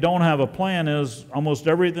happens when we don't have a plan is almost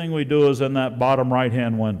everything we do is in that bottom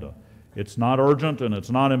right-hand window. It's not urgent and it's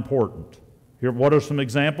not important. Here, what are some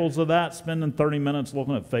examples of that? Spending 30 minutes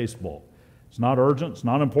looking at Facebook. It's not urgent, it's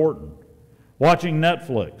not important. Watching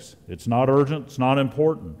Netflix. It's not urgent, it's not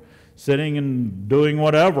important. Sitting and doing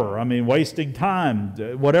whatever. I mean, wasting time.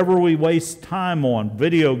 Whatever we waste time on.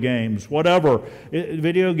 Video games, whatever.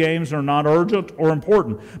 Video games are not urgent or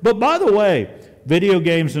important. But by the way, video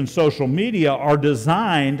games and social media are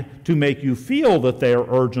designed to make you feel that they are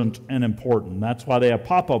urgent and important. That's why they have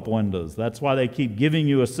pop-up windows. That's why they keep giving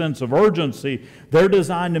you a sense of urgency. They're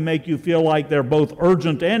designed to make you feel like they're both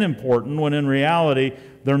urgent and important, when in reality,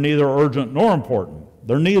 they're neither urgent nor important.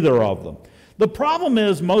 They're neither of them. The problem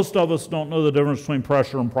is most of us don't know the difference between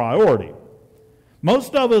pressure and priority.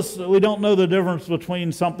 Most of us, we don't know the difference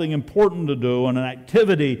between something important to do and an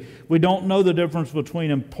activity. We don't know the difference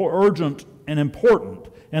between urgent and important.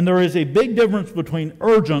 And there is a big difference between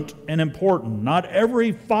urgent and important. Not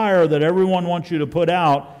every fire that everyone wants you to put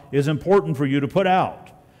out is important for you to put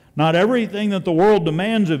out. Not everything that the world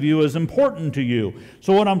demands of you is important to you.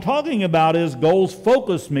 So what I'm talking about is goals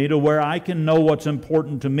focus me to where I can know what's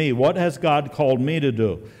important to me. What has God called me to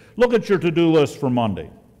do? Look at your to-do list for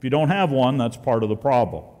Monday. If you don't have one, that's part of the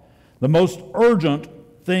problem. The most urgent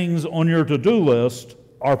things on your to-do list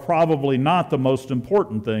are probably not the most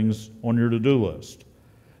important things on your to-do list.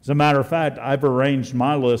 As a matter of fact, I've arranged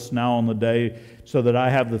my list now on the day so that I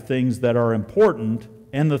have the things that are important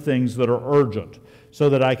and the things that are urgent, so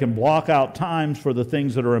that I can block out times for the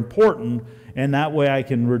things that are important, and that way I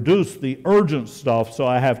can reduce the urgent stuff so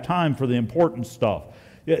I have time for the important stuff.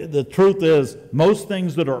 The truth is, most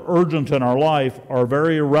things that are urgent in our life are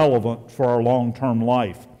very irrelevant for our long-term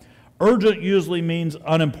life. Urgent usually means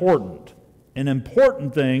unimportant, and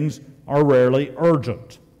important things are rarely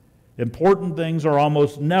urgent. Important things are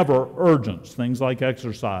almost never urgent. Things like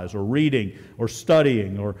exercise or reading or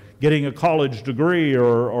studying or getting a college degree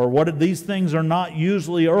or what, these things are not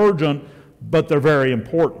usually urgent, but they're very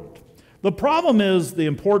important. The problem is the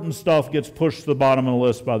important stuff gets pushed to the bottom of the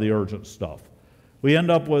list by the urgent stuff.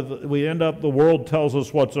 The world tells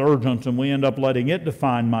us what's urgent, and we end up letting it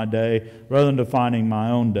define my day rather than defining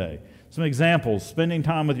my own day. Some examples: spending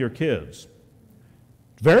time with your kids.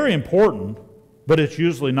 It's very important, but it's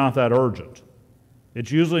usually not that urgent.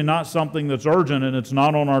 It's usually not something that's urgent, and it's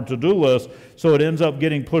not on our to-do list, so it ends up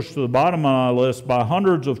getting pushed to the bottom of my list by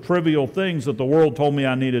hundreds of trivial things that the world told me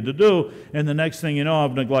I needed to do, and the next thing you know,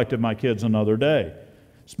 I've neglected my kids another day.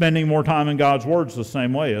 Spending more time in God's Word is the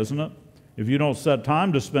same way, isn't it? If you don't set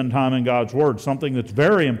time to spend time in God's Word, something that's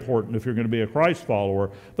very important if you're going to be a Christ follower,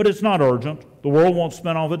 but it's not urgent. The world won't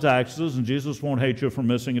spend off its axes, and Jesus won't hate you for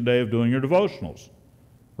missing a day of doing your devotionals,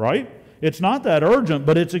 right? It's not that urgent,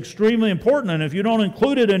 but it's extremely important, and if you don't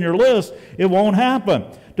include it in your list, it won't happen.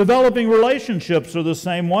 Developing relationships are the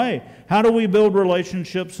same way. How do we build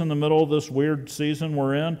relationships in the middle of this weird season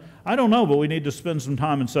we're in? I don't know, but we need to spend some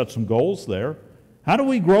time and set some goals there. How do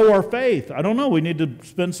we grow our faith? I don't know. We need to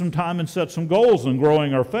spend some time and set some goals in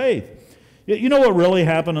growing our faith. You know what really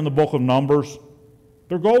happened in the book of Numbers?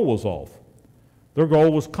 Their goal was off. Their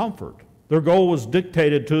goal was comfort. Their goal was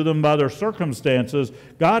dictated to them by their circumstances.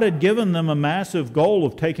 God had given them a massive goal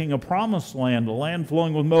of taking a promised land, a land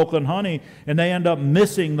flowing with milk and honey, and they end up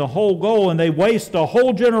missing the whole goal, and they waste a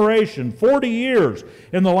whole generation, 40 years.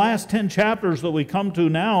 In the last 10 chapters that we come to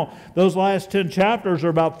now, those last 10 chapters are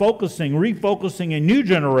about refocusing a new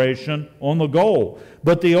generation on the goal.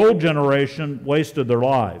 But the old generation wasted their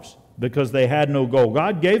lives because they had no goal.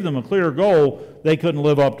 God gave them a clear goal. They couldn't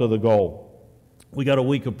live up to the goal. We got a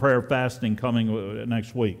week of prayer fasting coming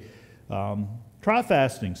next week. Try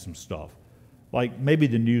fasting some stuff, like maybe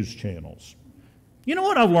the news channels. You know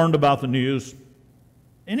what I've learned about the news?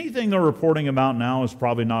 Anything they're reporting about now is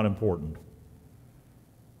probably not important.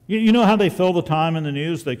 You know how they fill the time in the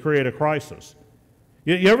news? They create a crisis.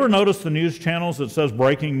 You ever notice the news channels that says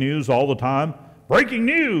breaking news all the time? Breaking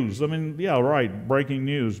news! I mean, yeah, right, breaking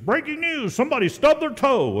news. Breaking news! Somebody stubbed their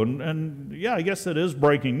toe. And yeah, I guess it is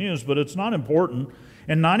breaking news, but it's not important.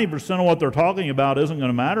 And 90% of what they're talking about isn't going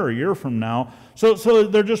to matter a year from now. So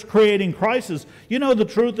they're just creating crisis. You know, the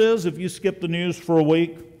truth is, if you skip the news for a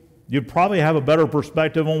week, you'd probably have a better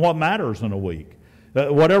perspective on what matters in a week.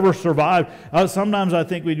 Whatever survived. Sometimes I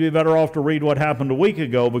think we'd be better off to read what happened a week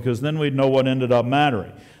ago, because then we'd know what ended up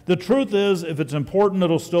mattering. The truth is, if it's important,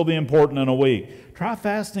 it'll still be important in a week. Try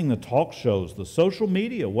fasting the talk shows, the social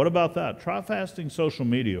media. What about that? Try fasting social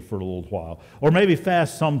media for a little while. Or maybe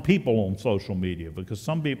fast some people on social media, because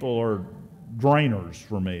some people are drainers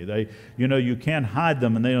for me. You can't hide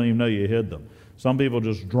them, and they don't even know you hid them. Some people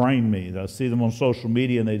just drain me. I see them on social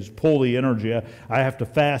media and they just pull the energy. I have to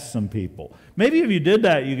fast some people. Maybe if you did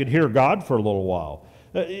that, you could hear God for a little while.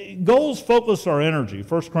 Goals focus our energy.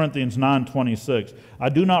 1 Corinthians 9:26. I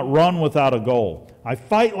do not run without a goal. I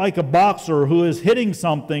fight like a boxer who is hitting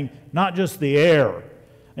something, not just the air.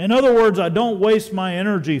 In other words, I don't waste my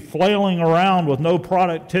energy flailing around with no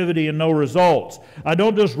productivity and no results. I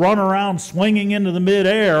don't just run around swinging into the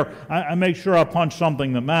midair. I make sure I punch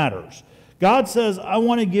something that matters. God says, I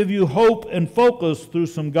want to give you hope and focus through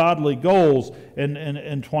some godly goals in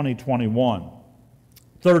 2021.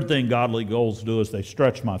 Third thing godly goals do is they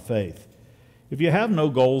stretch my faith. If you have no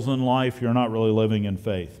goals in life, you're not really living in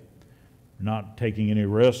faith. You're not taking any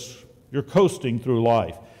risks. You're coasting through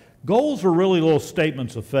life. Goals are really little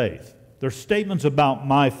statements of faith. They're statements about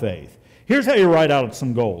my faith. Here's how you write out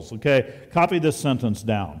some goals, okay? Copy this sentence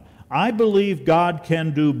down. I believe God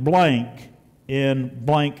can do blank in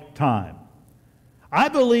blank time. I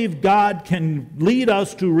believe God can lead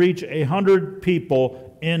us to reach 100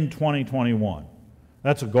 people in 2021.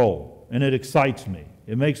 That's a goal, and it excites me.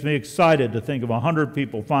 It makes me excited to think of 100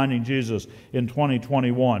 people finding Jesus in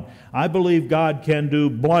 2021. I believe God can do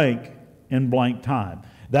blank in blank time.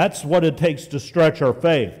 That's what it takes to stretch our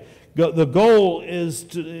faith. The goal is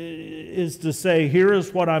to say, here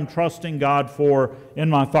is what I'm trusting God for in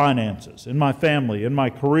my finances, in my family, in my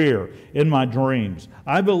career, in my dreams.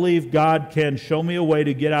 I believe God can show me a way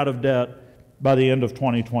to get out of debt by the end of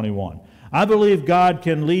 2021. I believe God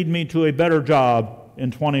can lead me to a better job in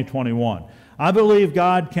 2021. I believe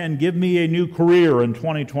God can give me a new career in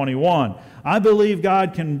 2021. I believe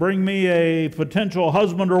God can bring me a potential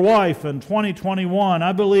husband or wife in 2021.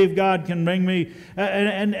 I believe God can bring me,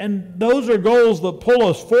 and those are goals that pull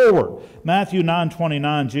us forward. Matthew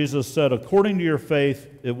 9:29, Jesus said, according to your faith,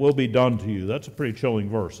 it will be done to you. That's a pretty chilling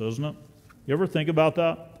verse, isn't it? You ever think about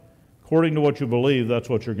that? According to what you believe, that's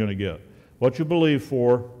what you're going to get. What you believe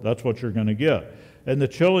for, that's what you're going to get. And the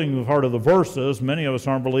chilling part of the verse is many of us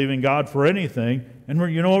aren't believing God for anything, and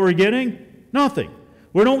you know what we're getting? Nothing.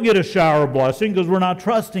 We don't get a shower of blessing because we're not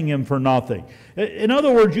trusting Him for nothing. In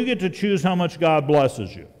other words, you get to choose how much God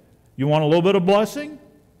blesses you. You want a little bit of blessing?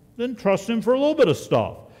 Then trust Him for a little bit of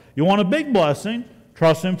stuff. You want a big blessing?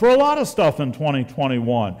 Trust Him for a lot of stuff in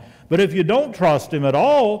 2021. But if you don't trust Him at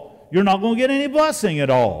all, you're not going to get any blessing at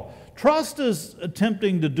all. Trust is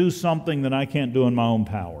attempting to do something that I can't do in my own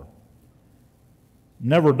power.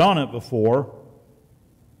 Never done it before.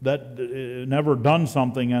 Never done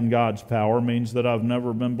something in God's power means that I've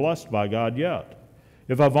never been blessed by God yet.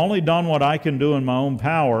 If I've only done what I can do in my own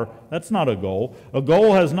power, that's not a goal. A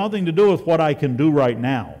goal has nothing to do with what I can do right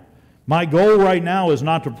now. My goal right now is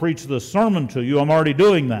not to preach this sermon to you. I'm already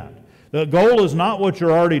doing that. The goal is not what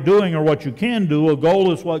you're already doing or what you can do. A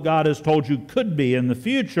goal is what God has told you could be in the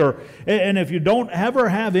future. And if you don't ever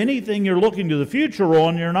have anything you're looking to the future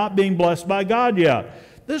on, you're not being blessed by God yet.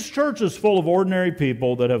 This church is full of ordinary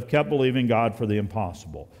people that have kept believing God for the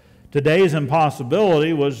impossible. Today's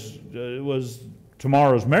impossibility was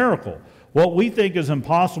tomorrow's miracle. What we think is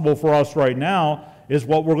impossible for us right now is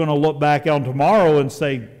what we're going to look back on tomorrow and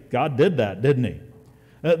say, God did that, didn't He?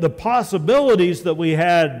 The possibilities that we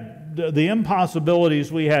had, the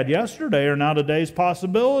impossibilities we had yesterday are now today's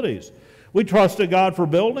possibilities. We trusted God for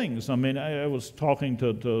buildings. I mean, I was talking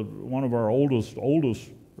to one of our oldest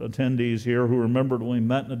attendees here who remembered when we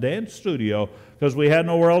met in a dance studio because we had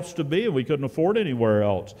nowhere else to be and we couldn't afford anywhere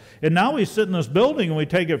else. And now we sit in this building and we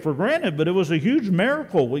take it for granted, but it was a huge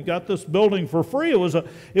miracle. We got this building for free. It was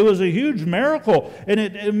a huge miracle.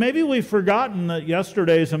 And maybe we've forgotten that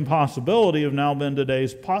yesterday's impossibility have now been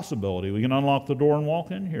today's possibility. We can unlock the door and walk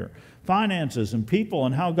in here. Finances and people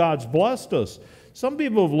and how God's blessed us. Some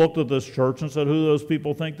people have looked at this church and said, who do those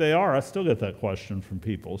people think they are? I still get that question from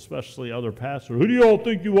people, especially other pastors. Who do you all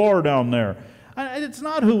think you are down there? It's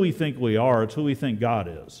not who we think we are. It's who we think God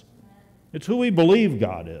is. It's who we believe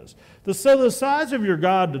God is. So the size of your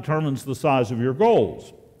God determines the size of your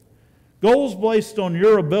goals. Goals based on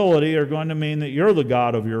your ability are going to mean that you're the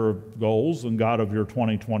God of your goals and God of your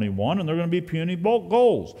 2021, and they're going to be puny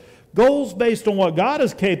goals. Goals based on what God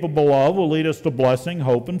is capable of will lead us to blessing,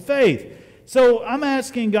 hope, and faith. So I'm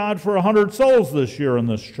asking God for 100 souls this year in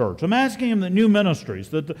this church. I'm asking Him that new ministries,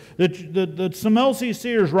 that some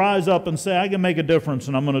LCCers rise up and say, I can make a difference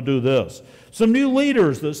and I'm going to do this. Some new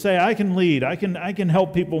leaders that say, I can lead, I can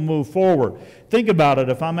help people move forward. Think about it.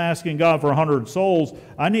 If I'm asking God for 100 souls,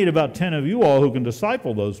 I need about 10 of you all who can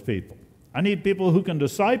disciple those people. I need people who can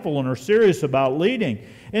disciple and are serious about leading.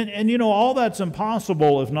 And you know, all that's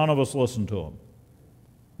impossible if none of us listen to Him.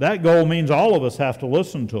 That goal means all of us have to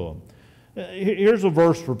listen to Him. Here's a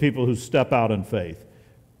verse for people who step out in faith.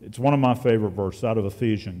 It's one of my favorite verses out of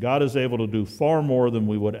Ephesians. God is able to do far more than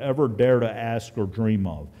we would ever dare to ask or dream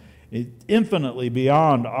of. Infinitely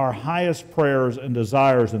beyond our highest prayers and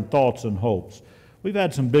desires and thoughts and hopes. We've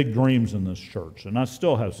had some big dreams in this church, and I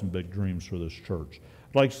still have some big dreams for this church.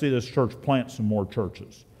 I'd like to see this church plant some more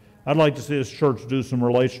churches. I'd like to see this church do some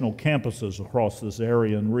relational campuses across this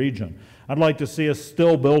area and region. I'd like to see us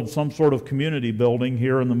still build some sort of community building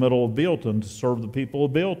here in the middle of Bealton to serve the people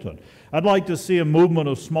of Bealton. I'd like to see a movement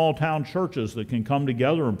of small town churches that can come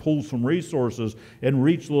together and pool some resources and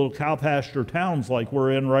reach little cow pasture towns like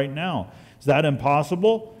we're in right now. Is that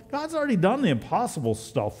impossible? God's already done the impossible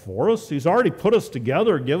stuff for us. He's already put us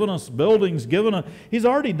together, given us buildings, He's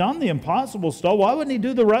already done the impossible stuff. Why wouldn't He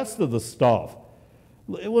do the rest of the stuff?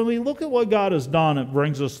 When we look at what God has done, it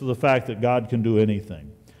brings us to the fact that God can do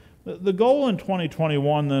anything. The goal in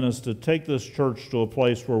 2021 then is to take this church to a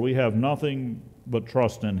place where we have nothing but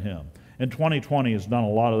trust in Him. And 2020 has done a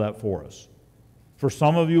lot of that for us. For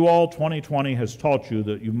some of you all, 2020 has taught you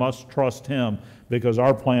that you must trust Him because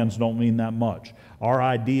our plans don't mean that much. Our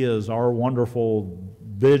ideas, our wonderful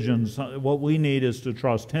visions, what we need is to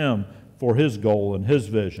trust Him for His goal and His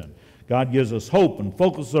vision. God gives us hope and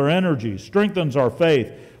focuses our energy, strengthens our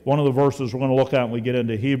faith. One of the verses we're going to look at when we get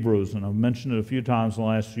into Hebrews, and I've mentioned it a few times in the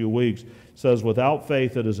last few weeks, says, without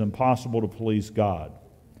faith it is impossible to please God.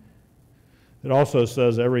 It also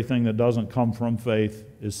says everything that doesn't come from faith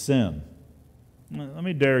is sin. Let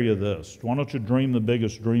me dare you this. Why don't you dream the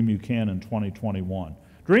biggest dream you can in 2021?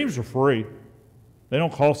 Dreams are free. They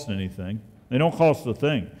don't cost anything. They don't cost a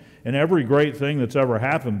thing. And every great thing that's ever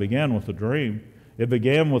happened began with a dream. It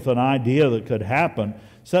began with an idea that could happen.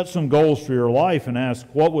 Set some goals for your life and ask,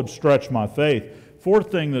 what would stretch my faith?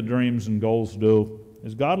 Fourth thing that dreams and goals do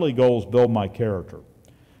is godly goals build my character.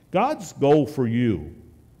 God's goal for you,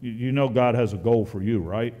 you know God has a goal for you,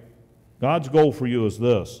 right? God's goal for you is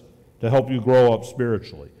this, to help you grow up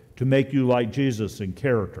spiritually, to make you like Jesus in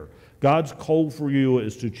character. God's goal for you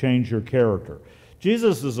is to change your character.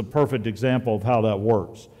 Jesus is a perfect example of how that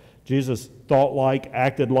works. Jesus thought like,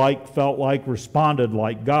 acted like, felt like, responded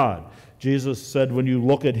like God. Jesus said when you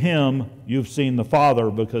look at Him, you've seen the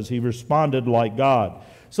Father because He responded like God.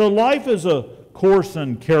 So life is a course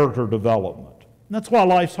in character development. And that's why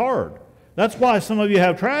life's hard. That's why some of you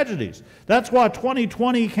have tragedies. That's why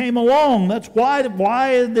 2020 came along. That's why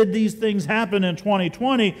did these things happen in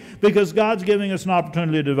 2020? Because God's giving us an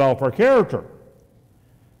opportunity to develop our character.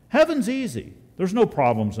 Heaven's easy. There's no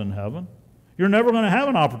problems in heaven. You're never going to have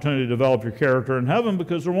an opportunity to develop your character in heaven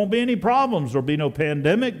because there won't be any problems. There'll be no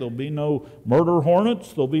pandemic. There'll be no murder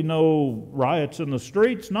hornets. There'll be no riots in the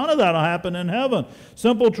streets. None of that will happen in heaven.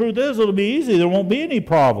 Simple truth is it'll be easy. There won't be any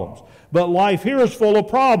problems. But life here is full of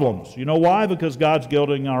problems. You know why? Because God's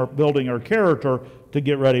building our character to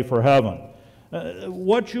get ready for heaven.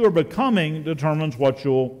 What you are becoming determines what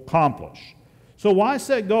you'll accomplish. So why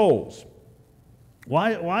set goals?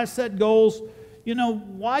 Why set goals? You know,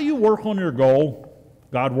 while you work on your goal,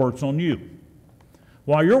 God works on you.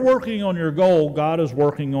 While you're working on your goal, God is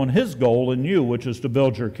working on His goal in you, which is to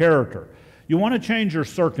build your character. You want to change your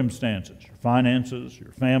circumstances, your finances,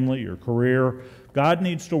 your family, your career. God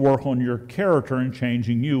needs to work on your character and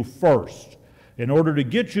changing you first. In order to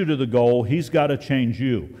get you to the goal, He's got to change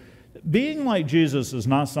you. Being like Jesus is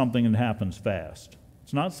not something that happens fast.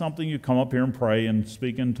 It's not something you come up here and pray and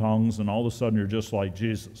speak in tongues and all of a sudden you're just like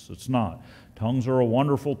Jesus. It's not. Tongues are a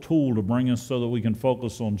wonderful tool to bring us so that we can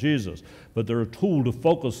focus on Jesus, but they're a tool to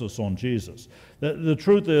focus us on Jesus. The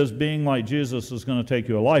truth is, being like Jesus is going to take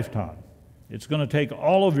you a lifetime. It's going to take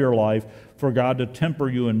all of your life for God to temper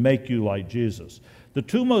you and make you like Jesus. The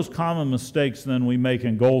two most common mistakes then we make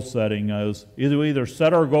in goal setting is either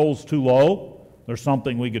set our goals too low, there's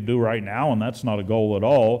something we could do right now and that's not a goal at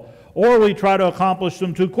all, or we try to accomplish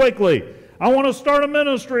them too quickly. I want to start a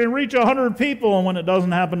ministry and reach 100 people, and when it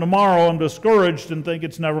doesn't happen tomorrow, I'm discouraged and think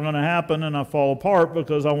it's never going to happen, and I fall apart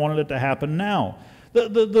because I wanted it to happen now.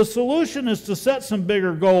 The solution is to set some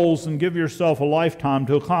bigger goals and give yourself a lifetime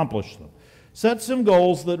to accomplish them. Set some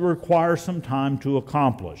goals that require some time to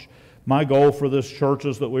accomplish. My goal for this church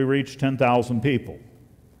is that we reach 10,000 people.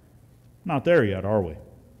 Not there yet, are we?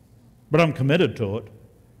 But I'm committed to it.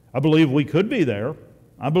 I believe we could be there.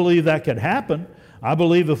 I believe that could happen. I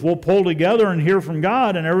believe if we'll pull together and hear from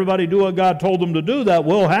God and everybody do what God told them to do, that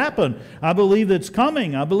will happen. I believe it's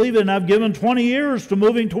coming. I believe it, and I've given 20 years to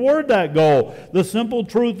moving toward that goal. The simple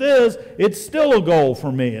truth is, it's still a goal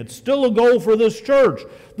for me. It's still a goal for this church.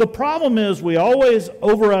 The problem is we always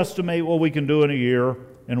overestimate what we can do in a year,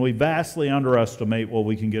 and we vastly underestimate what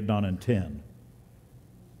we can get done in 10.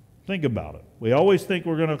 Think about it. We always think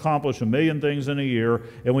we're going to accomplish 1 million things in a year,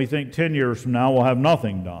 and we think 10 years from now we'll have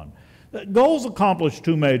nothing done. Goals accomplish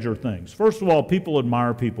two major things. First of all, people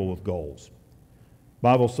admire people with goals. The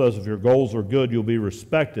Bible says if your goals are good, you'll be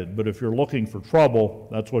respected, but if you're looking for trouble,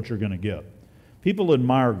 that's what you're going to get. People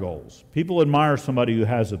admire goals. People admire somebody who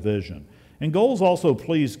has a vision. And goals also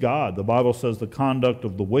please God. The Bible says the conduct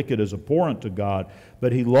of the wicked is abhorrent to God,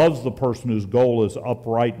 but he loves the person whose goal is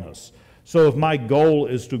uprightness. So if my goal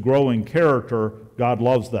is to grow in character, God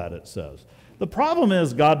loves that, it says. The problem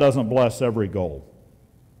is God doesn't bless every goal.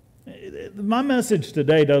 My message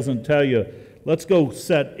today doesn't tell you, let's go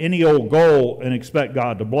set any old goal and expect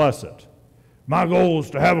God to bless it. My goal is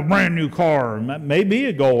to have a brand new car, and that may be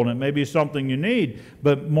a goal, and it may be something you need,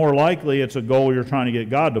 but more likely it's a goal you're trying to get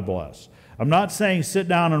God to bless. I'm not saying sit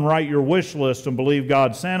down and write your wish list and believe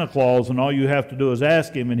God's Santa Claus, and all you have to do is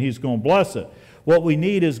ask Him, and He's going to bless it. What we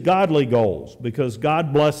need is godly goals, because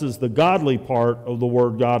God blesses the godly part of the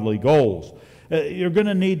word godly goals. You're going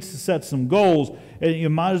to need to set some goals, and you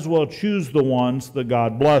might as well choose the ones that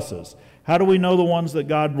God blesses. How do we know the ones that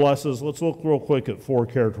God blesses? Let's look real quick at 4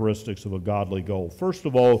 characteristics of a godly goal. First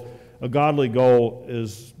of all, a godly goal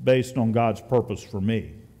is based on God's purpose for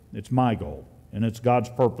me. It's my goal, and it's God's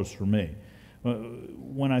purpose for me.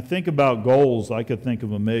 When I think about goals, I could think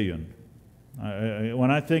of a million.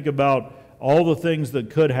 When I think about all the things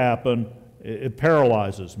that could happen, it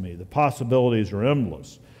paralyzes me. The possibilities are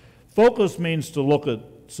endless. Focus means to look at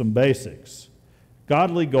some basics.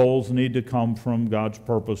 Godly goals need to come from God's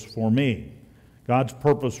purpose for me. God's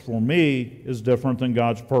purpose for me is different than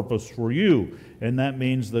God's purpose for you. And that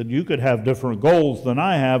means that you could have different goals than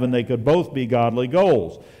I have, and they could both be godly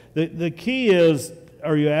goals. The key is,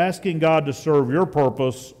 are you asking God to serve your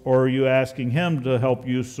purpose, or are you asking Him to help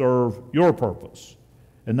you serve your purpose?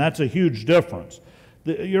 And that's a huge difference.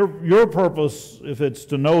 Your purpose, if it's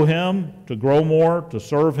to know Him, to grow more, to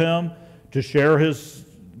serve Him, to share His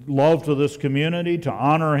love to this community, to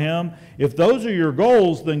honor Him, if those are your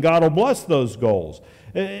goals, then God will bless those goals.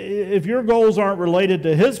 If your goals aren't related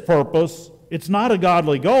to His purpose, it's not a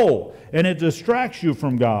godly goal, and it distracts you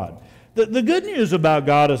from God. The good news about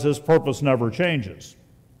God is His purpose never changes.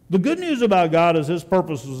 The good news about God is His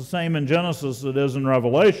purpose is the same in Genesis as it is in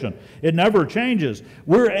Revelation. It never changes.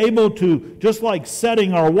 We're able to, just like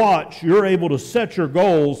setting our watch, you're able to set your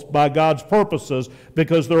goals by God's purposes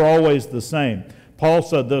because they're always the same. Paul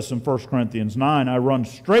said this in 1 Corinthians 9, I run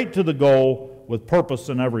straight to the goal with purpose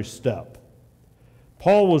in every step.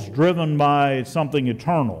 Paul was driven by something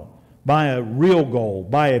eternal, by a real goal,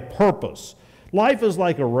 by a purpose. Life is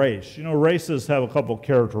like a race. You know, races have a couple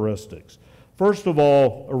characteristics. First of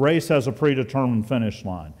all, a race has a predetermined finish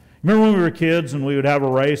line. Remember when we were kids and we would have a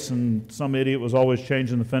race and some idiot was always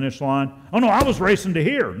changing the finish line? Oh, no, I was racing to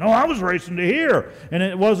here. No, I was racing to here. And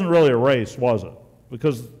it wasn't really a race, was it?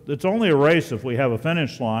 Because it's only a race if we have a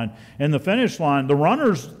finish line. And the finish line, the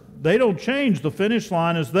runners, they don't change. The finish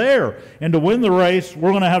line is there. And to win the race,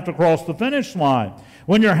 we're going to have to cross the finish line.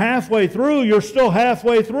 When you're halfway through, you're still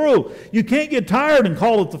halfway through. You can't get tired and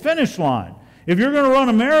call it the finish line. If you're going to run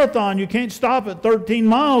a marathon, you can't stop at 13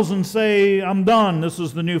 miles and say, I'm done, this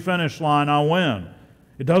is the new finish line, I'll win.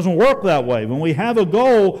 It doesn't work that way. When we have a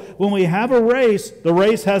goal, when we have a race, the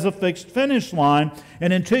race has a fixed finish line,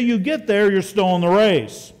 and until you get there, you're still in the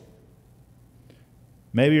race.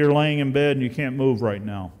 Maybe you're laying in bed and you can't move right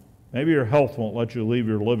now. Maybe your health won't let you leave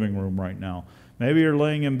your living room right now. Maybe you're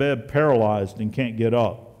laying in bed paralyzed and can't get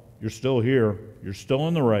up. You're still here, you're still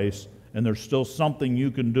in the race, and there's still something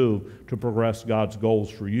you can do to progress God's goals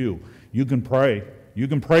for you. You can pray. You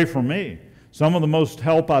can pray for me. Some of the most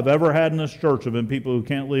help I've ever had in this church have been people who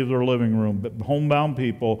can't leave their living room, but homebound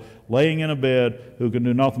people laying in a bed who can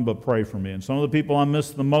do nothing but pray for me. And some of the people I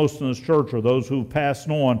miss the most in this church are those who've passed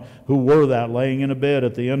on, who were that, laying in a bed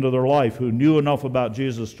at the end of their life, who knew enough about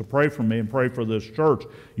Jesus to pray for me and pray for this church.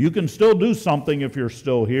 You can still do something if you're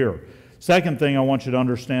still here. Second thing I want you to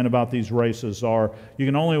understand about these races are you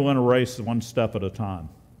can only win a race one step at a time.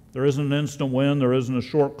 There isn't an instant win. There isn't a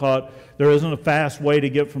shortcut. There isn't a fast way to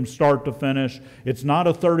get from start to finish. It's not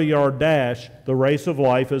a 30-yard dash. The race of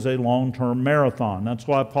life is a long-term marathon. That's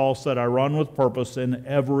why Paul said, I run with purpose in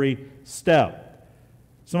every step.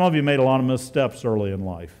 Some of you made a lot of missteps early in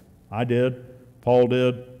life. I did. Paul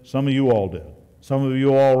did. Some of you all did. Some of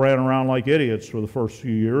you all ran around like idiots for the first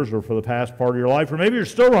few years or for the past part of your life, or maybe you're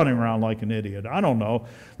still running around like an idiot. I don't know.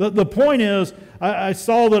 The point is, I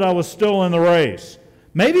saw that I was still in the race.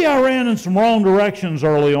 Maybe I ran in some wrong directions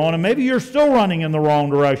early on, and maybe you're still running in the wrong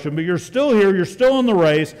direction, but you're still here, you're still in the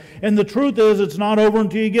race, and the truth is it's not over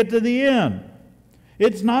until you get to the end.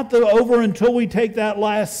 It's not over until we take that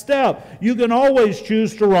last step. You can always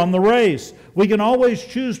choose to run the race. We can always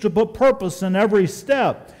choose to put purpose in every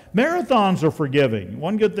step. Marathons are forgiving.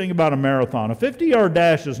 One good thing about a marathon, a 50-yard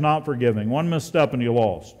dash is not forgiving. One misstep and you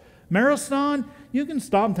lost. Marathon, you can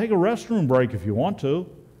stop and take a restroom break if you want to.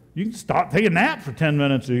 You can stop, take a nap for 10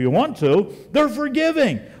 minutes if you want to. They're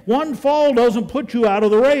forgiving. One fall doesn't put you out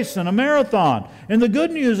of the race in a marathon. And the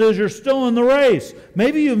good news is you're still in the race.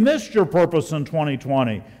 Maybe you've missed your purpose in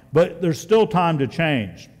 2020, but there's still time to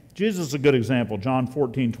change. Jesus is a good example. John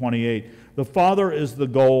 14:28. The Father is the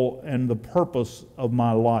goal and the purpose of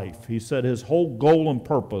my life. He said his whole goal and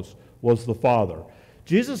purpose was the Father.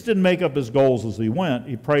 Jesus didn't make up his goals as he went.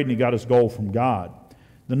 He prayed and he got his goal from God.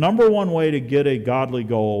 The number one way to get a godly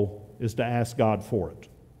goal is to ask God for it.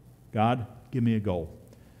 God, give me a goal.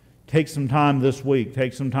 Take some time this week.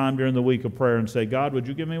 Take some time during the week of prayer and say, God, would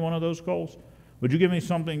you give me one of those goals? Would you give me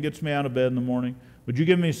something that gets me out of bed in the morning? Would you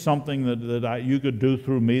give me something that you could do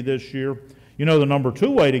through me this year? You know, the number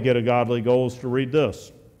two way to get a godly goal is to read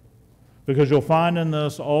this. Because you'll find in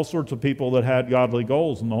this all sorts of people that had godly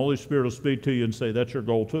goals, and the Holy Spirit will speak to you and say, that's your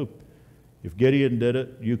goal too. If Gideon did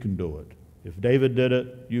it, you can do it. If David did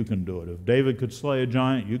it, you can do it. If David could slay a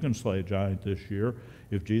giant, you can slay a giant this year.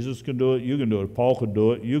 If Jesus can do it, you can do it. If Paul could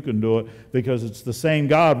do it, you can do it, because it's the same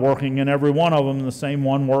God working in every one of them and the same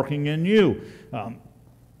one working in you.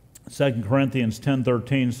 2 Corinthians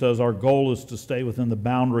 10:13 says our goal is to stay within the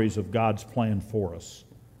boundaries of God's plan for us.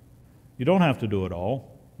 You don't have to do it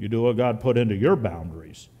all. You do what God put into your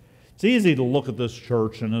boundaries. It's easy to look at this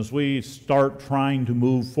church, and as we start trying to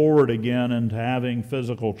move forward again into having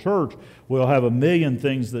physical church, we'll have a million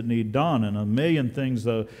things that need done, and a million things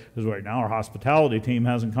because right now our hospitality team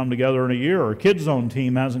hasn't come together in a year, our Kids Zone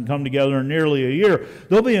team hasn't come together in nearly a year.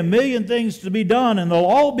 There'll be a million things to be done, and they'll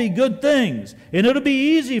all be good things. And it'll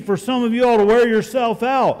be easy for some of you all to wear yourself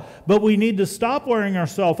out, but we need to stop wearing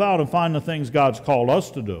ourselves out and find the things God's called us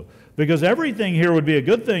to do. Because everything here would be a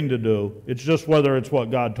good thing to do. It's just whether it's what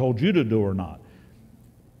God told you to do or not.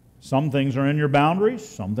 Some things are in your boundaries.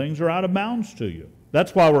 Some things are out of bounds to you.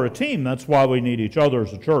 That's why we're a team. That's why we need each other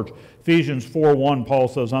as a church. Ephesians 4:1, Paul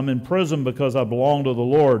says, I'm in prison because I belong to the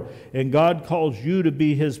Lord, and God calls you to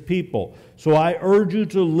be His people. So I urge you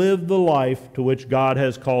to live the life to which God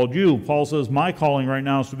has called you. Paul says, my calling right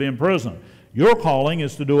now is to be in prison. Your calling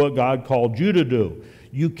is to do what God called you to do.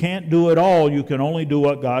 You can't do it all. You can only do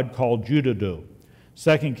what God called you to do.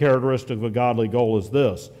 Second characteristic of a godly goal is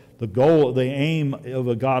this. The aim of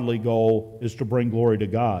a godly goal is to bring glory to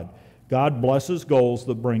God. God blesses goals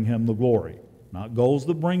that bring Him the glory. Not goals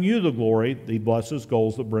that bring you the glory. He blesses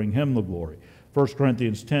goals that bring Him the glory. 1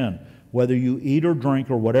 Corinthians 10, whether you eat or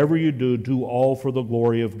drink or whatever you do all for the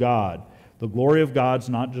glory of God. The glory of God's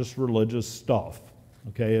not just religious stuff.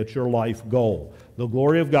 Okay, it's your life goal. The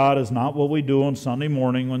glory of God is not what we do on Sunday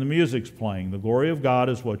morning when the music's playing. The glory of God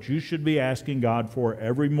is what you should be asking God for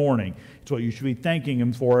every morning. It's what you should be thanking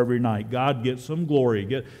Him for every night. God, get some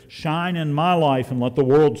glory. Shine in my life and let the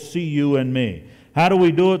world see you and me. How do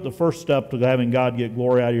we do it? The first step to having God get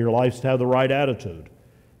glory out of your life is to have the right attitude.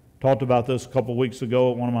 Talked about this a couple weeks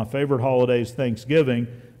ago at one of my favorite holidays, Thanksgiving.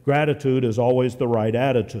 Gratitude is always the right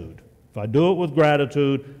attitude. If I do it with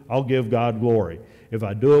gratitude, I'll give God glory. If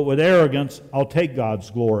I do it with arrogance, I'll take God's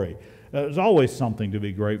glory. There's always something to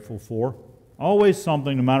be grateful for. Always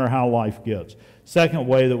something, no matter how life gets. Second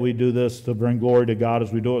way that we do this to bring glory to God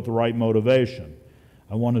is we do it with the right motivation.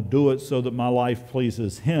 I want to do it so that my life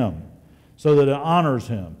pleases Him, so that it honors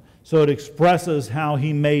Him, so it expresses how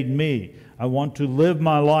He made me. I want to live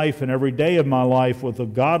my life and every day of my life with a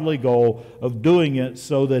godly goal of doing it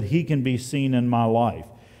so that He can be seen in my life.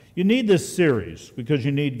 You need this series because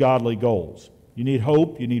you need godly goals. You need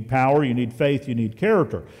hope, you need power, you need faith, you need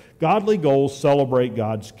character. Godly goals celebrate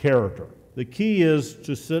God's character. The key is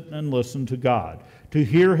to sit and listen to God, to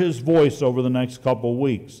hear His voice over the next couple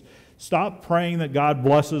weeks. Stop praying that God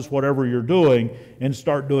blesses whatever you're doing and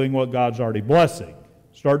start doing what God's already blessing.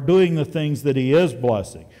 Start doing the things that He is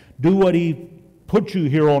blessing. Do what He put you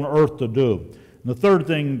here on earth to do. And the third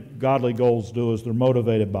thing godly goals do is they're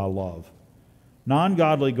motivated by love.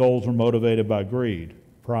 Non-godly goals are motivated by greed,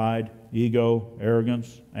 pride, ego,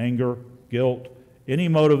 arrogance, anger, guilt. Any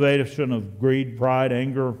motivation of greed, pride,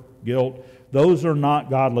 anger, guilt, those are not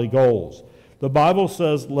godly goals. The Bible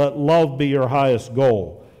says, let love be your highest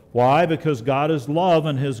goal. Why? Because God is love,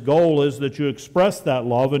 and His goal is that you express that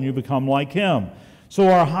love and you become like Him. So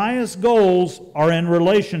our highest goals are in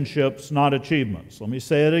relationships, not achievements. Let me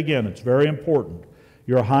say it again. It's very important.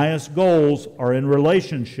 Your highest goals are in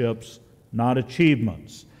relationships, not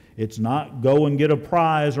achievements. It's not go and get a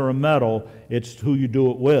prize or a medal. It's who you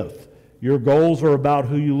do it with. Your goals are about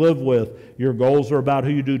who you live with. Your goals are about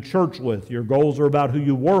who you do church with. Your goals are about who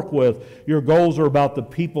you work with. Your goals are about the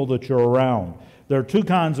people that you're around. There are two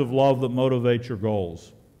kinds of love that motivate your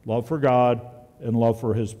goals. Love for God and love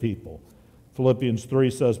for His people. Philippians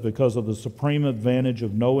 3 says, because of the supreme advantage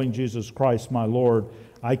of knowing Jesus Christ my Lord,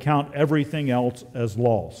 I count everything else as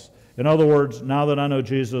loss. In other words, now that I know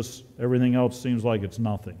Jesus, everything else seems like it's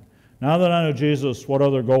nothing. Now that I know Jesus, what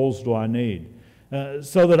other goals do I need?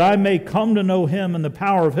 So that I may come to know Him and the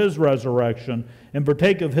power of His resurrection and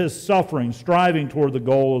partake of His suffering, striving toward the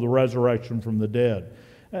goal of the resurrection from the dead.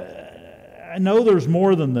 I know there's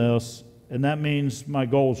more than this, and that means my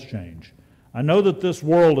goals change. I know that this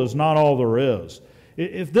world is not all there is.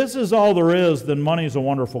 If this is all there is, then money is a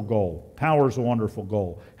wonderful goal. Power is a wonderful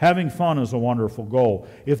goal. Having fun is a wonderful goal.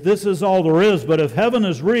 If this is all there is, but if heaven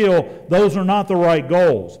is real, those are not the right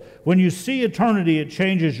goals. When you see eternity, it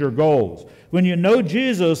changes your goals. When you know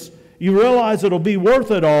Jesus, you realize it'll be worth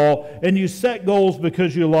it all, and you set goals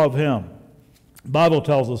because you love Him. The Bible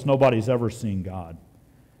tells us nobody's ever seen God.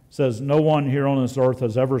 It says no one here on this earth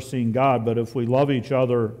has ever seen God, but if we love each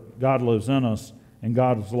other, God lives in us, and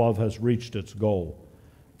God's love has reached its goal.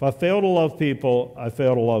 If I fail to love people, I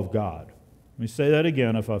fail to love God. Let me say that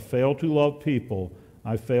again. If I fail to love people,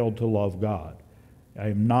 I failed to love God. I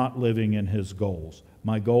am not living in His goals.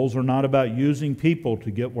 My goals are not about using people to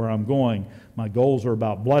get where I'm going. My goals are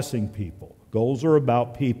about blessing people. Goals are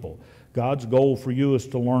about people. God's goal for you is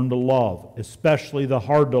to learn to love, especially the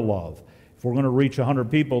hard to love. If we're going to reach 100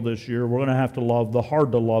 people this year, we're going to have to love the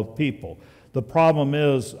hard to love people. The problem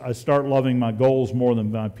is I start loving my goals more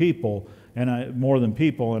than my people, and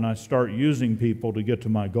I start using people to get to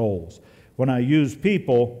my goals. When I use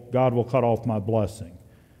people, God will cut off my blessing.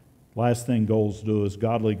 Last thing goals do is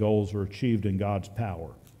godly goals are achieved in God's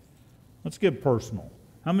power. Let's get personal.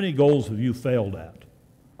 How many goals have you failed at?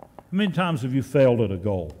 How many times have you failed at a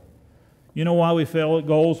goal? You know why we fail at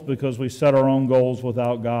goals? Because we set our own goals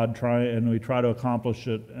without God and we try to accomplish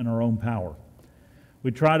it in our own power.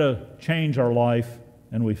 We try to change our life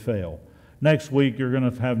and we fail. Next week, you're going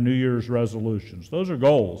to have New Year's resolutions. Those are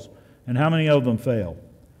goals. And how many of them fail?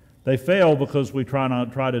 They fail because we try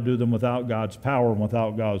to do them without God's power and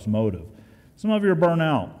without God's motive. Some of you are burnt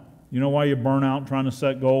out. You know why you burn out trying to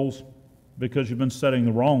set goals? Because you've been setting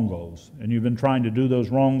the wrong goals, and you've been trying to do those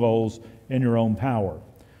wrong goals in your own power.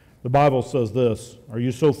 The Bible says this, "Are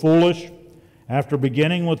you so foolish? After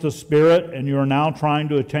beginning with the Spirit, and you are now trying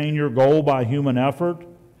to attain your goal by human effort?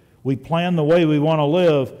 We plan the way we want to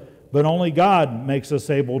live, but only God makes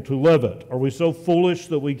us able to live it. Are we so foolish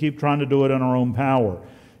that we keep trying to do it in our own power?"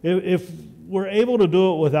 If we're able to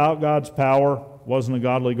do it without God's power, it wasn't a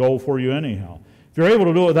godly goal for you anyhow. If you're able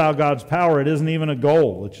to do it without God's power, it isn't even a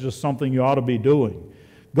goal. It's just something you ought to be doing.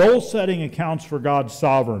 Goal setting accounts for God's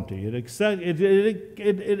sovereignty.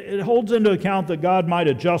 It holds into account that God might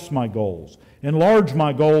adjust my goals, enlarge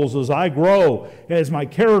my goals as I grow, as my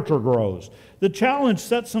character grows. The challenge,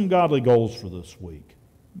 set some godly goals for this week.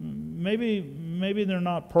 Maybe they're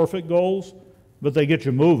not perfect goals, but they get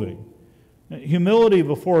you moving. Humility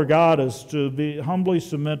before God is to humbly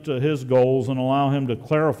submit to His goals and allow Him to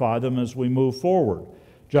clarify them as we move forward.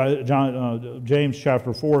 James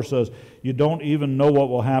chapter 4 says, "You don't even know what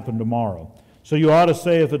will happen tomorrow. So you ought to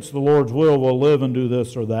say, if it's the Lord's will, we'll live and do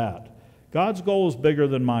this or that." God's goal is bigger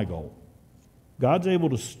than my goal. God's able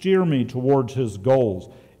to steer me towards His goals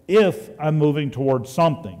if I'm moving towards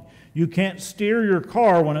something. You can't steer your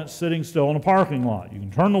car when it's sitting still in a parking lot. You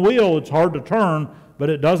can turn the wheel, it's hard to turn, but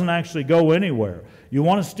it doesn't actually go anywhere. You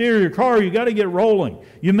want to steer your car, you got to get rolling.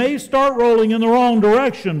 You may start rolling in the wrong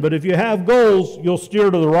direction, but if you have goals, you'll steer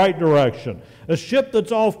to the right direction. A ship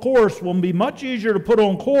that's off course will be much easier to put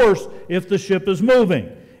on course if the ship is moving.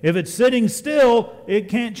 If it's sitting still, it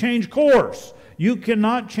can't change course. You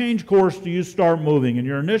cannot change course till you start moving, and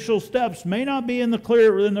your initial steps may not be in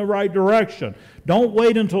the right direction. Don't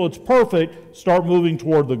wait until it's perfect. Start moving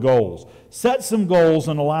toward the goals. Set some goals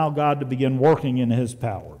and allow God to begin working in His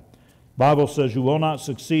power. The Bible says, "You will not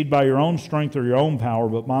succeed by your own strength or your own power,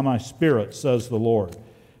 but by my Spirit, says the Lord."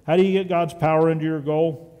 How do you get God's power into your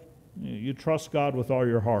goal? You trust God with all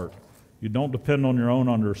your heart. You don't depend on your own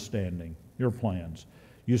understanding, your plans.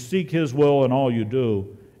 You seek His will in all you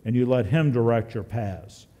do, and you let Him direct your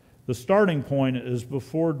paths. The starting point is,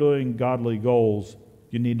 before doing godly goals,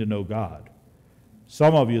 you need to know God.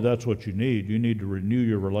 Some of you, that's what you need. You need to renew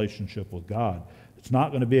your relationship with God. It's not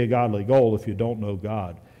going to be a godly goal if you don't know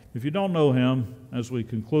God. If you don't know Him, as we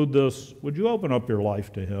conclude this, would you open up your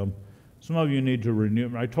life to Him? Some of you need to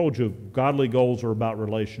renew. I told you, godly goals are about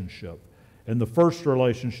relationship. And the first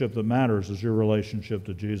relationship that matters is your relationship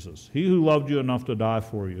to Jesus. He who loved you enough to die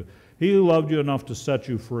for you. He who loved you enough to set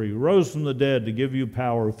you free, who rose from the dead to give you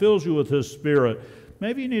power, who fills you with His Spirit.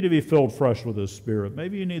 Maybe you need to be filled fresh with His Spirit.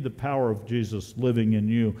 Maybe you need the power of Jesus living in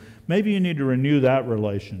you. Maybe you need to renew that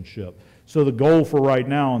relationship. So the goal for right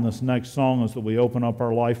now in this next song is that we open up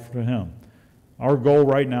our life to Him. Our goal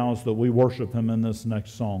right now is that we worship Him in this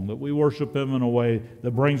next song, that we worship Him in a way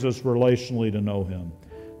that brings us relationally to know Him.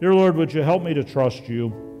 Dear Lord, would you help me to trust you?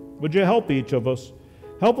 Would you help each of us?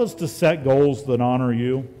 Help us to set goals that honor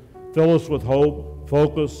you. Fill us with hope,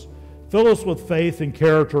 focus. Fill us with faith and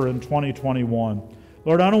character in 2021.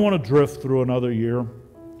 Lord, I don't want to drift through another year.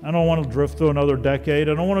 I don't want to drift through another decade.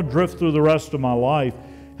 I don't want to drift through the rest of my life.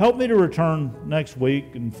 Help me to return next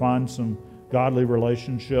week and find some godly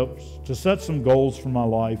relationships, to set some goals for my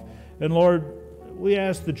life. And Lord, we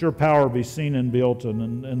ask that your power be seen in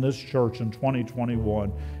Bealton and this church in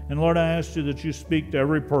 2021. And Lord, I ask you that you speak to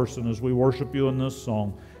every person as we worship you in this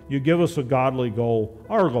song. You give us a godly goal,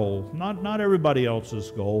 our goal, not everybody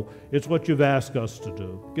else's goal. It's what you've asked us to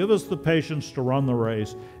do. Give us the patience to run the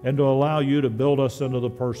race and to allow you to build us into the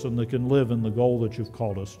person that can live in the goal that you've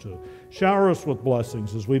called us to. Shower us with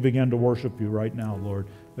blessings as we begin to worship you right now, Lord.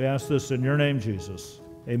 We ask this in your name, Jesus.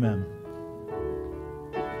 Amen.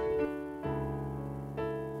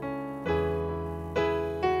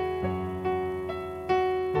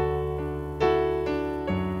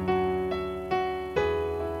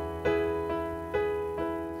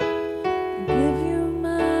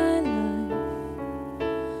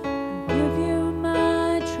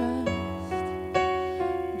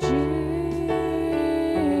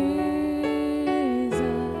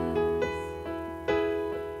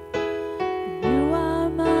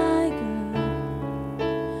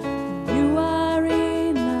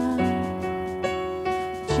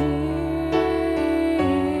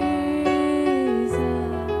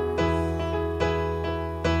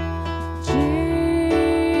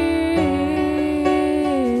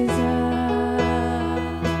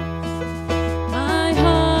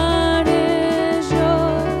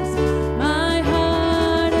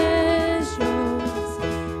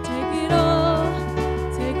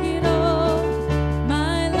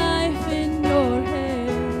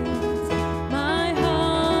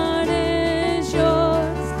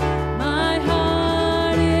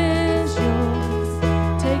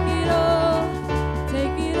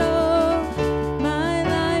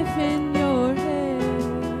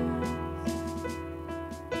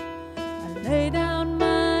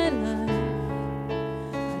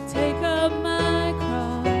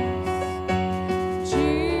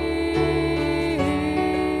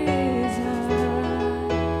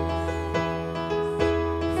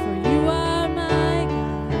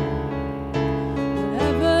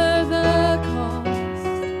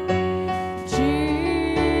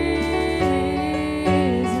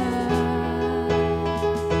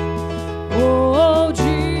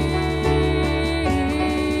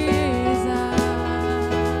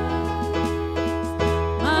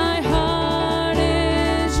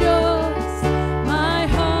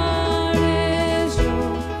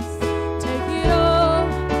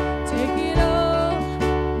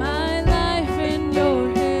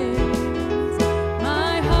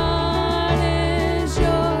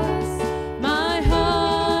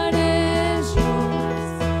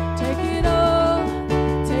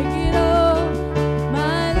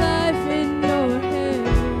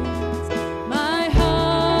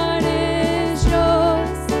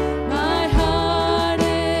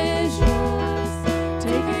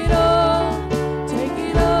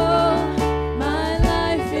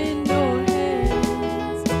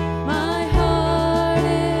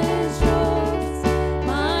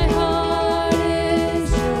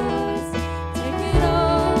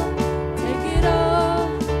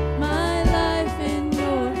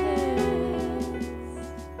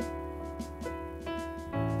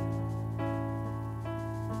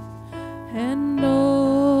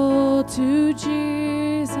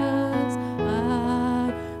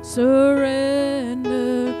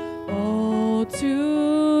 surrender all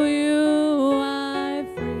to you. I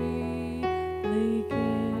freely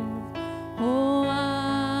give. Oh,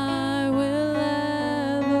 I will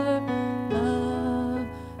ever love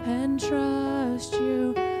and trust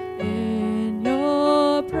you. In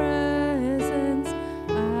your presence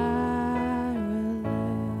I will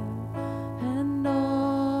live, and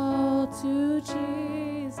all to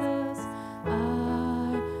Jesus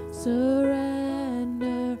I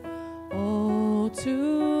surrender. All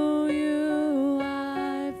to you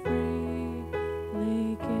I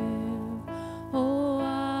freely give. Oh,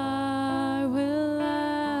 I will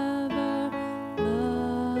ever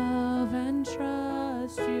love and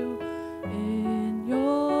trust you. In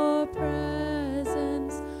your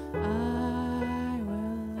presence I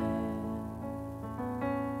will live.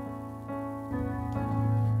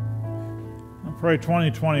 I pray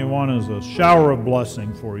 2021 is a shower of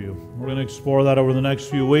blessing for you. We're going to explore that over the next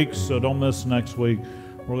few weeks, so don't miss next week.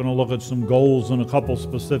 We're going to look at some goals in a couple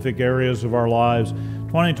specific areas of our lives.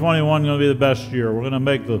 2021 is going to be the best year. We're going to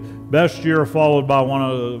make the best year followed by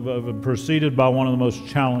preceded by one of the most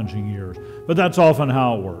challenging years. But that's often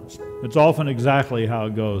how it works. It's often exactly how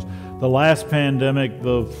it goes. The last pandemic,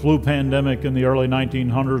 the flu pandemic in the early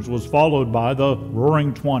 1900s, was followed by the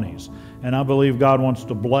Roaring 20s. And I believe God wants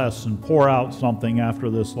to bless and pour out something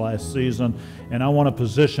after this last season, and I want to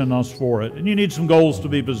position us for it. And you need some goals to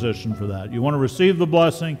be positioned for that. You want to receive the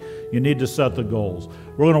blessing, you need to set the goals.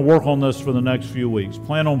 We're going to work on this for the next few weeks.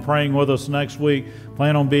 Plan on praying with us next week.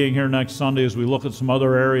 Plan on being here next Sunday as we look at some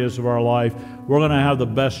other areas of our life. We're going to have the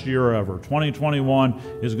best year ever. 2021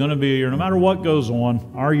 is going to be a year, no matter what goes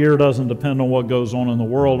on. Our year doesn't depend on what goes on in the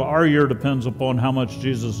world. Our year depends upon how much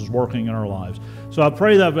Jesus is working in our lives. So I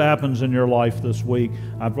pray that happens in your life this week.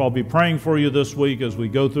 I'll be praying for you this week as we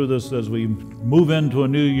go through this, as we move into a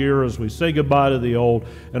new year, as we say goodbye to the old.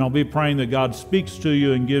 And I'll be praying that God speaks to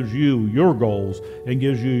you and gives you your goals and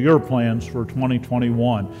gives you your plans for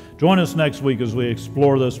 2021. Join us next week as we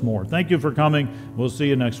explore this more. Thank you for coming. We'll see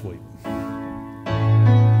you next week.